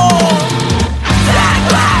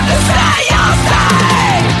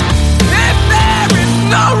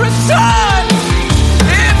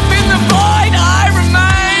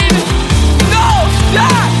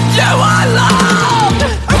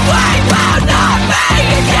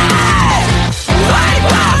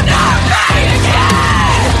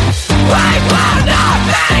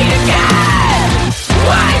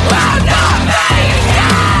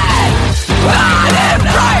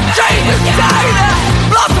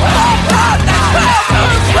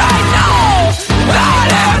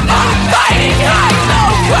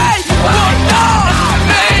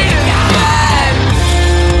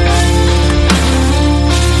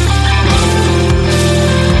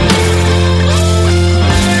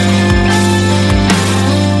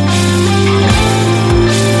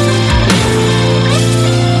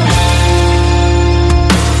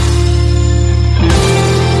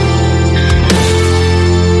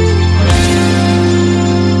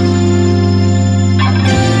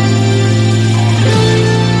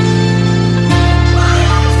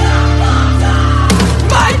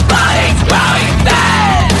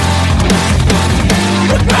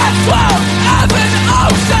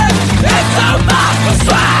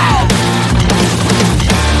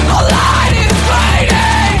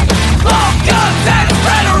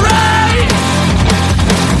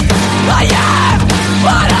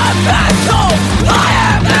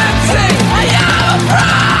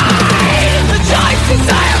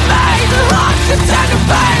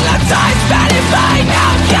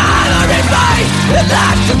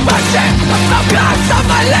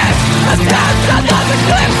The dance another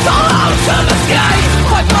glimpse all out to the sky.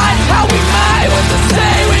 My mind how we may with the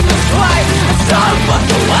sea we must play. It's so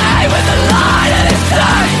much away with the light and its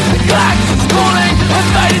day. The clanks of schooling and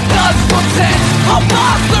faded dust from sin. I'll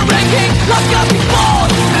pass the ringing like nothing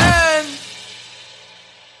more than end.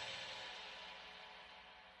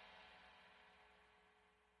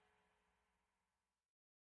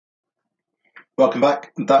 Welcome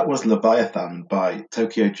back. That was Leviathan by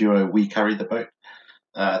Tokyo duo We Carry the Boat.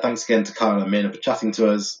 Thanks again to Kyle and Mina for chatting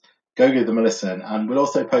to us. Go give them a listen, and we'll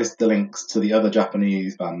also post the links to the other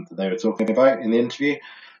Japanese band that they were talking about in the interview,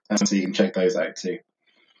 so you can check those out too.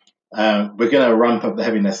 We're going to ramp up the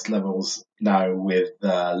heaviness levels now with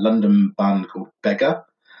a London band called Beggar.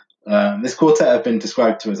 This quartet have been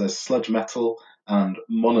described to us as sludge metal and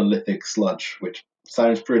monolithic sludge, which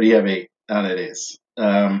sounds pretty heavy, and it is.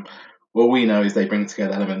 What we know is they bring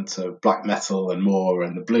together elements of black metal and more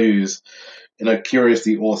and the blues in a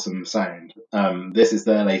curiously awesome sound. This is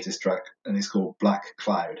their latest track, and it's called Black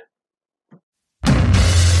Cloud.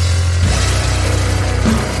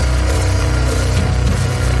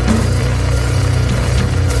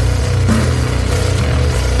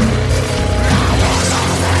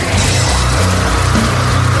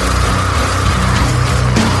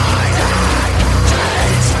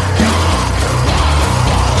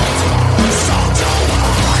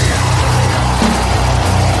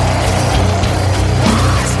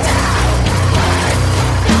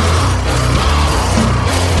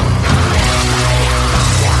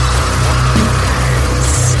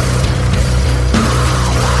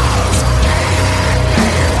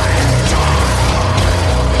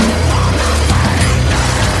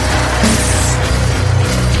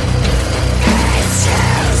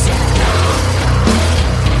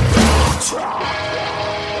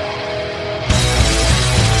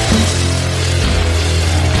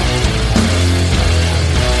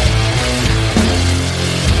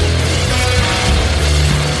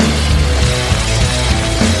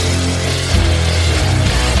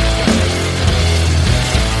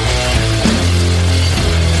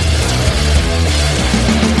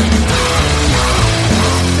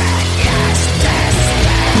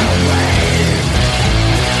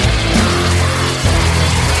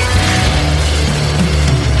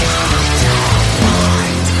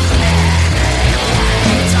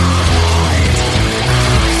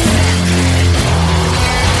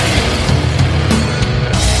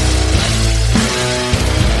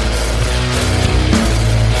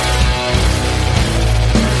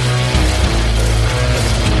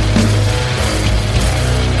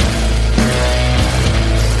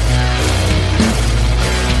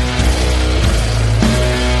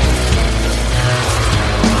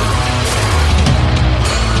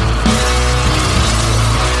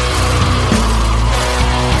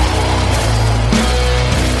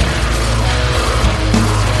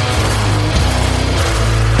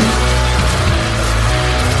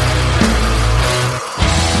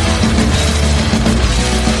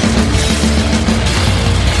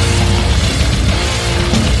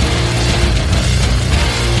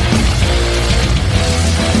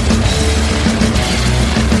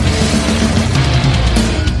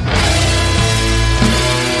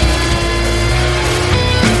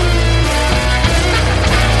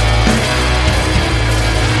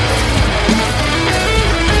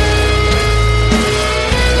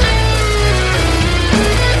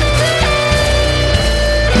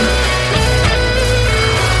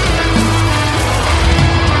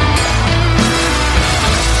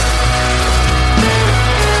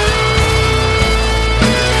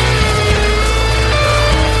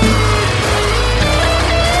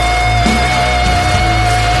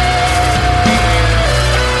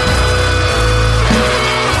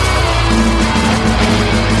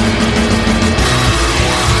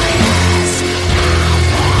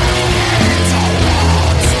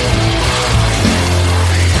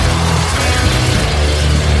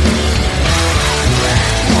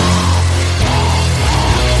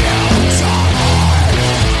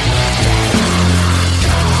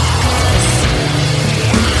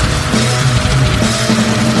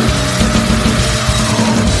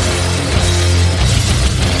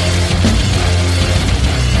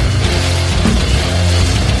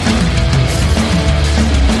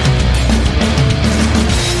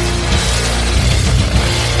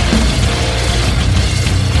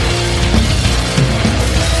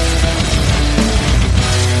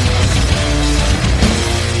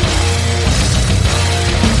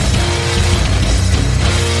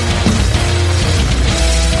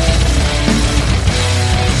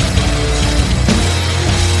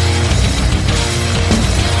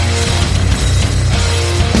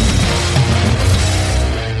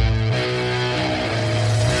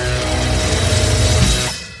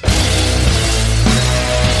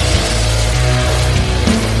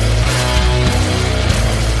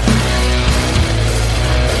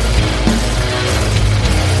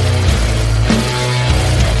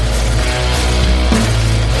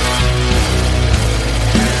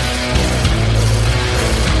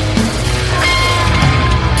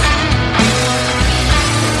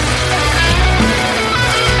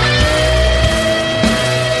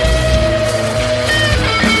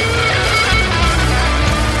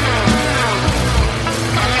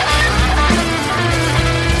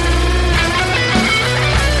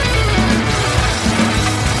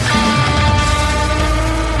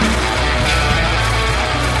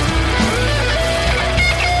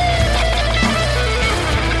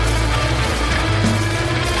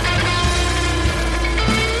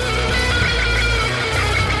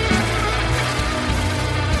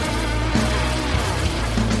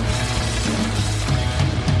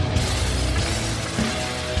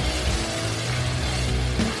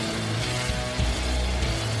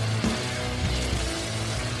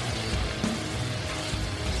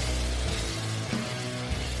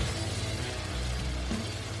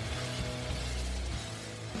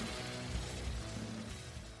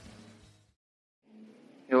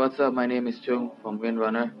 what's up? My name is Chung from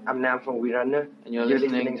Windrunner. I'm Nam from Windrunner. And you're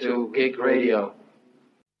listening to Gig Radio.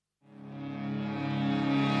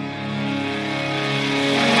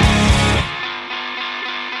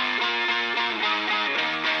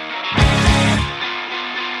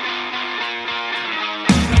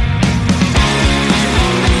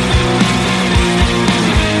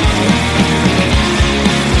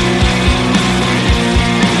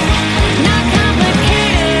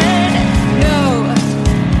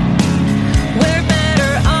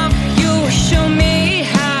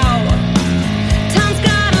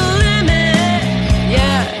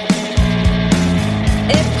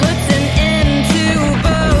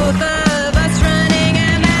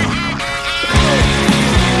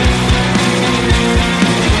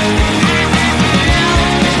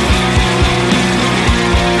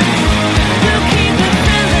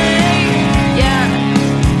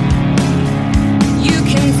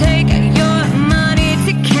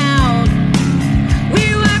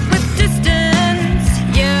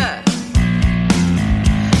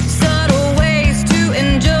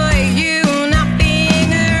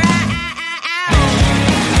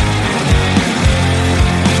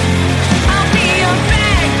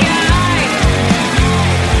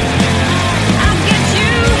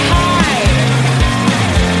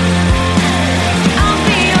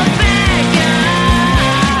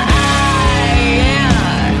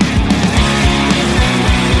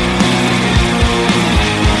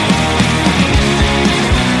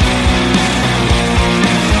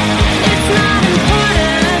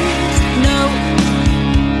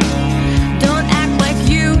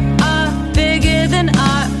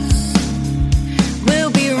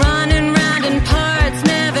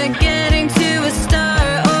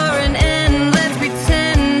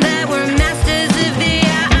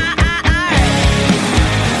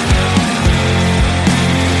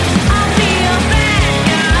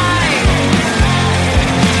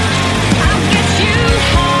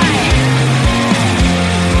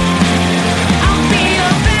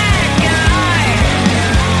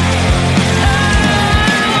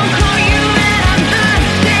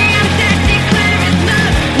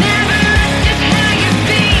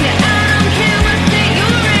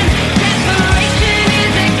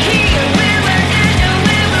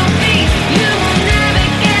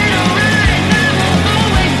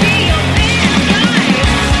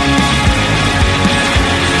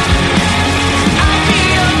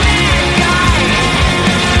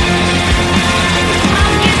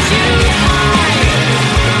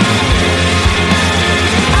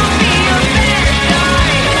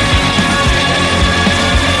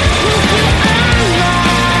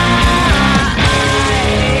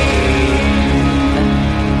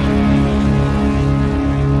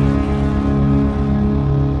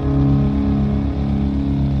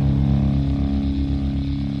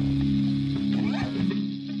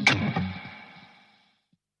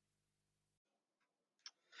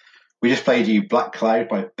 We just played you Black Cloud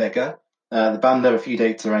by Beggar. The band have a few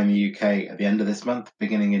dates around the UK at the end of this month,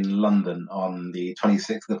 beginning in London on the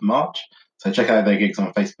 26th of March. So check out their gigs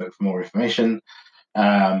on Facebook for more information.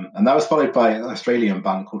 And that was followed by an Australian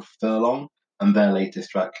band called Furlong and their latest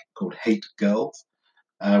track called Hate Girls.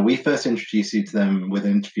 We first introduced you to them with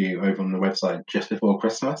an interview over on the website just before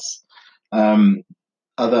Christmas.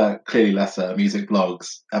 Other, clearly lesser, music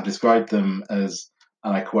blogs have described them as,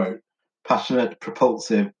 and I quote, passionate,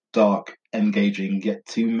 propulsive, dark, engaging, yet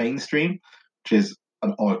too mainstream, which is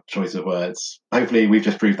an odd choice of words. Hopefully we've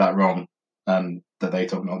just proved that wrong and that they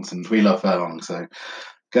talk nonsense. We love Furlong, so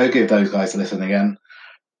go give those guys a listen again.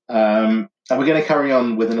 And we're going to carry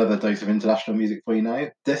on with another dose of international music for you now.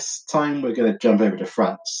 This time we're going to jump over to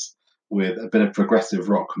France with a bit of progressive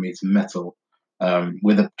rock meets metal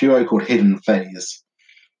with a duo called Hidden Phase.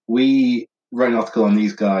 We wrote an article on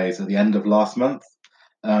these guys at the end of last month.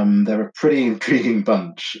 They're a pretty intriguing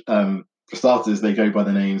bunch. For starters, they go by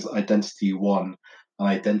the names Identity 1 and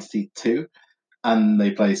Identity 2, and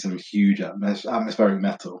they play some huge atmospheric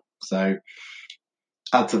metal. So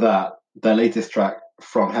add to that, their latest track,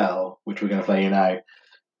 From Hell, which we're going to play you now,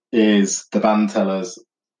 is the band tell us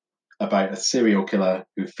about a serial killer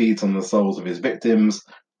who feeds on the souls of his victims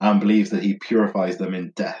and believes that he purifies them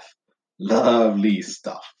in death. Lovely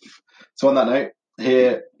stuff. So on that note,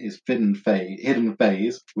 here is Hidden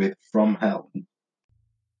Phase with From Hell.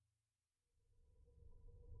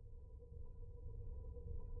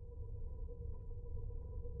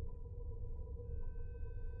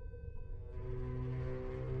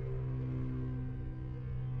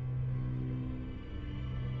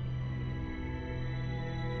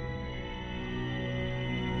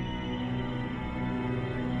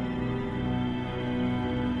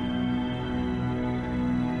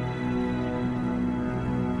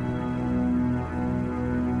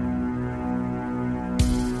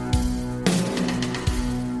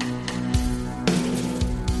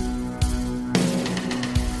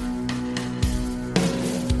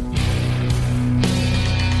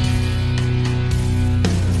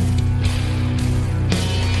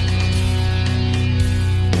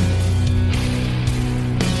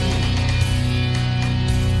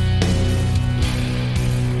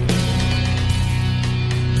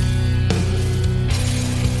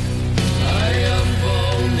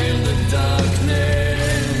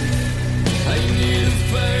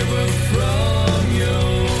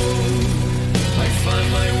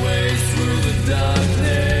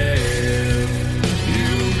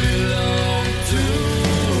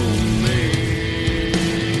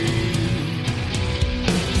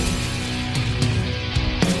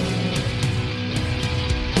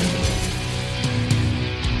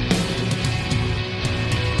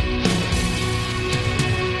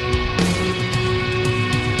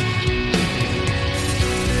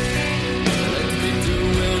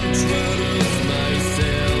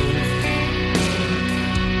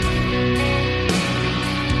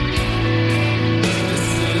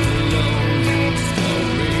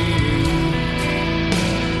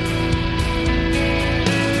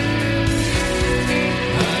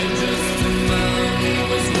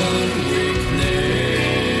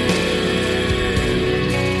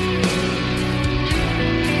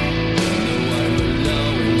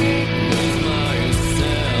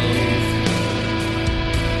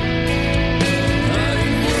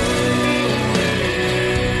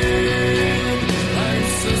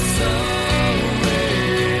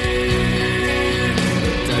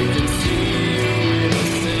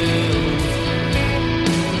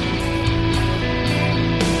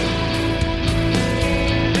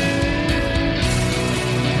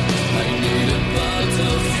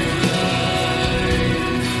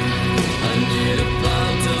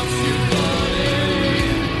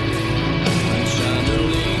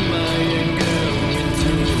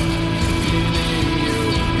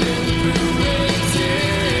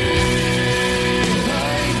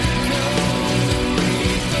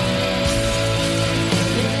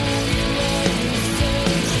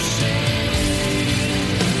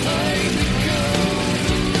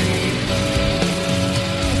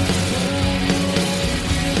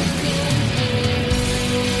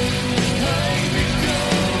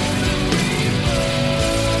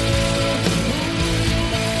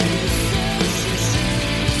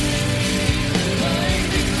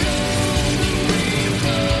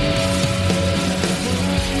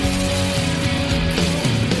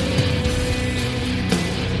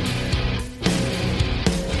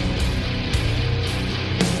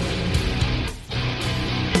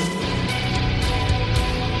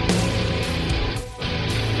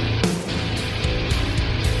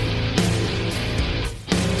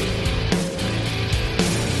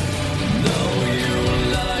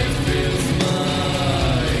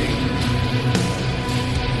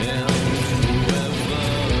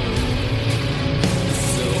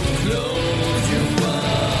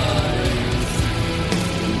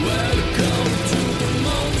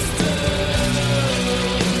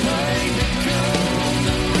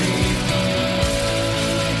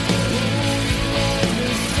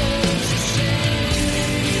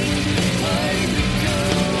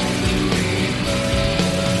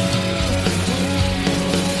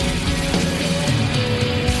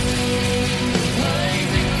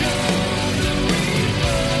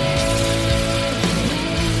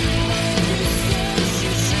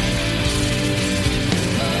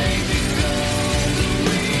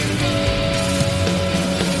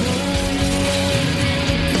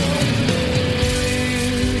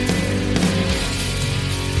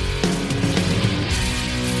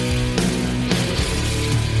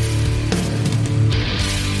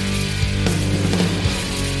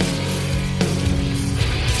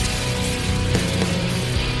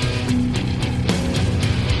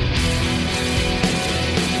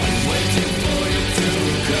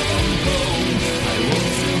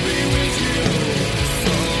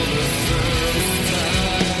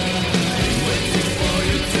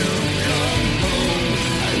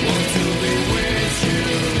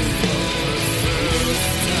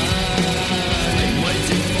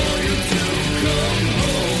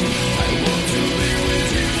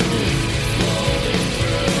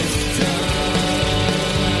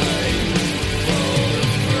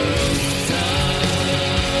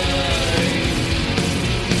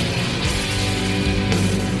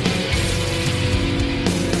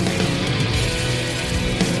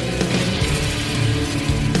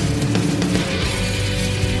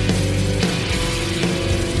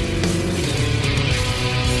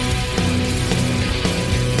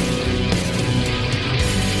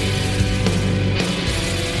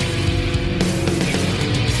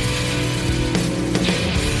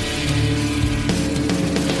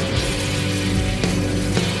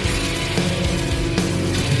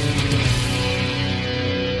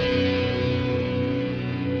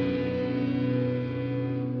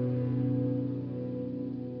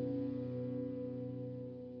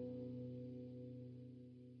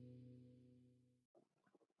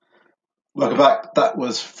 Welcome back. That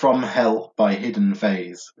was From Hell by Hidden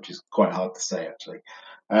Phase, which is quite hard to say, actually.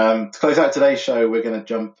 To close out today's show, we're going to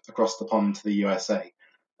jump across the pond to the USA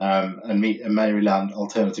and meet a Maryland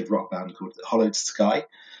alternative rock band called Hollowed Sky.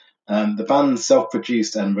 The band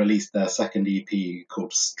self-produced and released their second EP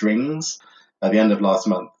called Strings at the end of last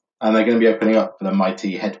month. And they're going to be opening up for the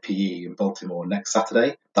mighty Head PE in Baltimore next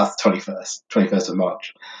Saturday. That's 21st of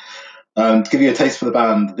March. To give you a taste for the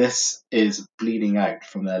band, this is Bleeding Out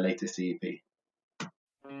from their latest EP.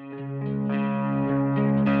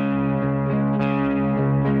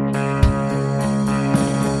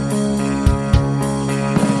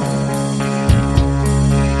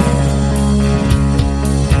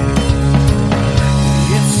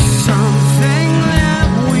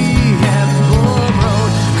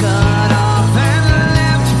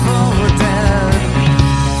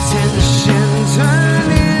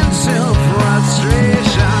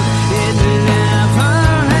 Frustration, it never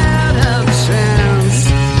had a chance.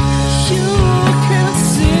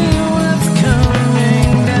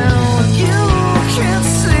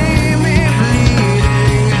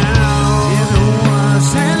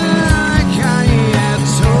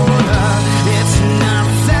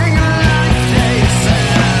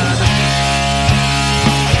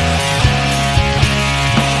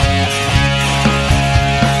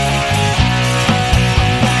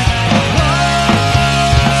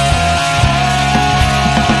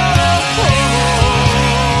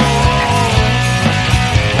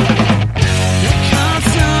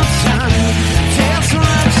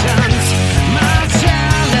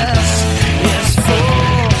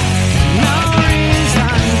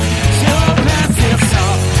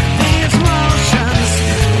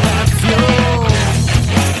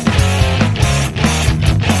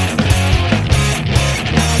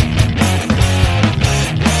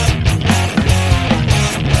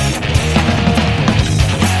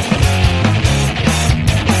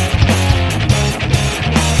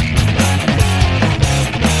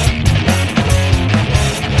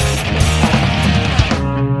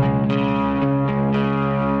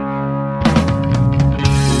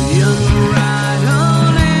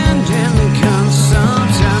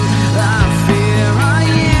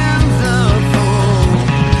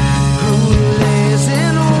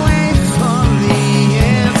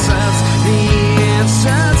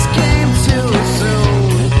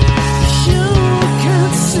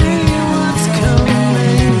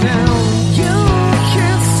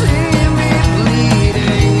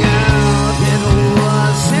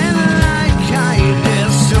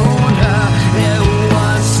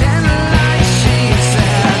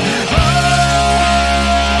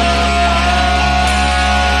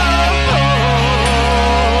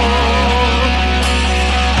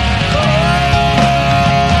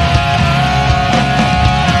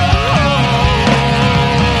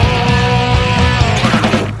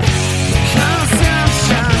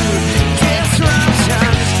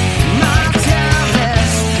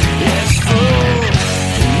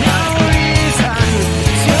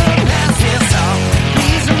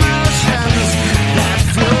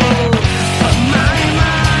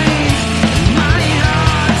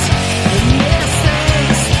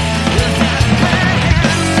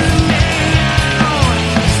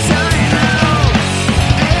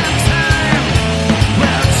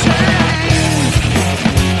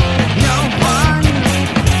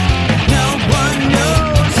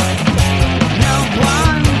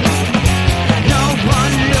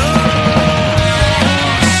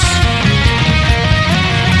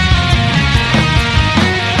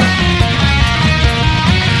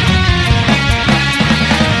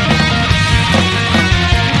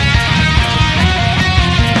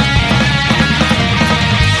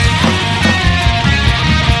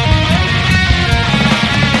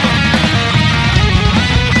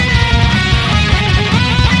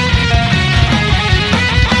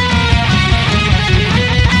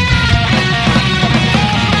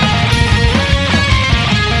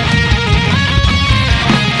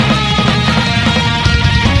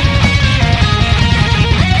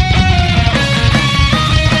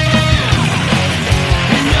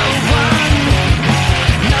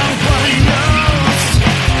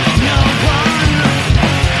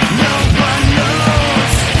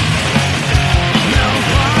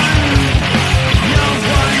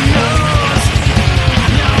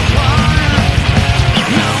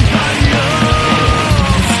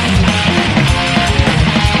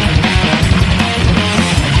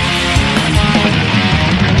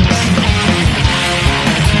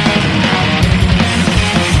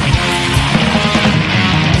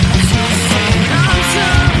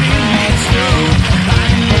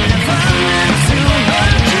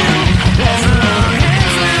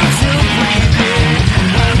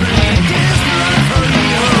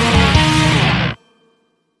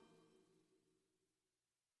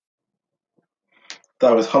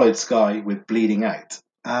 That was Hollowed Sky with Bleeding Out.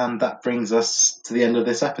 And that brings us to the end of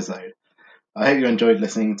this episode. I hope you enjoyed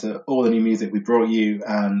listening to all the new music we brought you,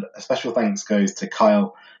 and a special thanks goes to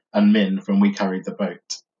Kyle and Min from We Carried the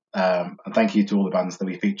Boat. And thank you to all the bands that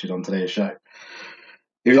we featured on today's show.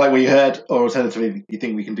 If you like what you heard, or alternatively you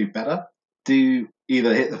think we can do better, do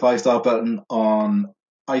either hit the 5-star button on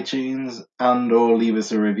iTunes and or leave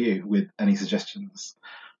us a review with any suggestions.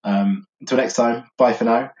 Until next time, bye for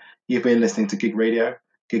now. You've been listening to Gig Radio,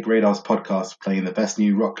 Gig Radar's podcast playing the best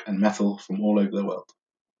new rock and metal from all over the world.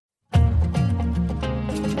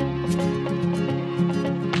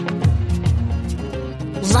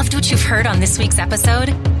 Loved what you've heard on this week's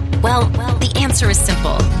episode? Well, the answer is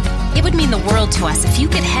simple. It would mean the world to us if you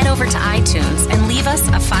could head over to iTunes and leave us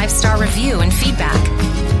a 5-star review and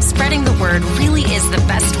feedback. Spreading the word really is the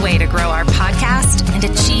best way to grow our podcast and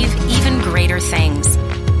achieve even greater things.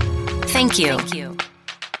 Thank you.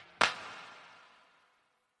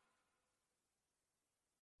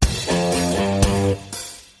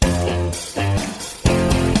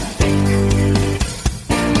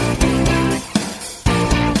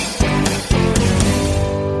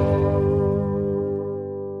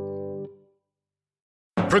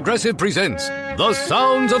 Progressive presents The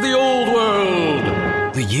Sounds of the Old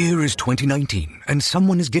World. The year is 2019, and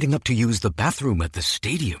someone is getting up to use the bathroom at the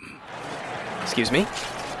stadium. Excuse me?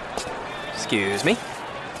 Excuse me?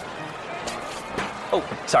 Oh,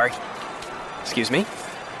 sorry. Excuse me?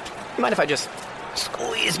 You mind if I just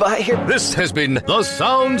squeeze by here? This has been The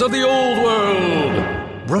Sounds of the Old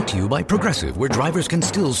World. Brought to you by Progressive, where drivers can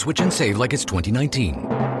still switch and save like it's 2019.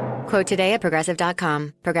 Quote today at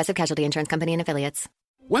Progressive.com. Progressive Casualty Insurance Company and Affiliates.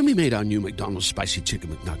 When we made our new McDonald's Spicy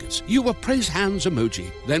Chicken McNuggets, you were praise hands emoji.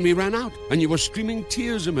 Then we ran out, and you were screaming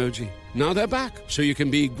tears emoji. Now they're back, so you can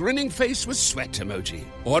be grinning face with sweat emoji.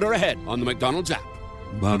 Order ahead on the McDonald's app.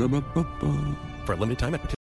 Ba-da-ba-ba-ba. For a limited time at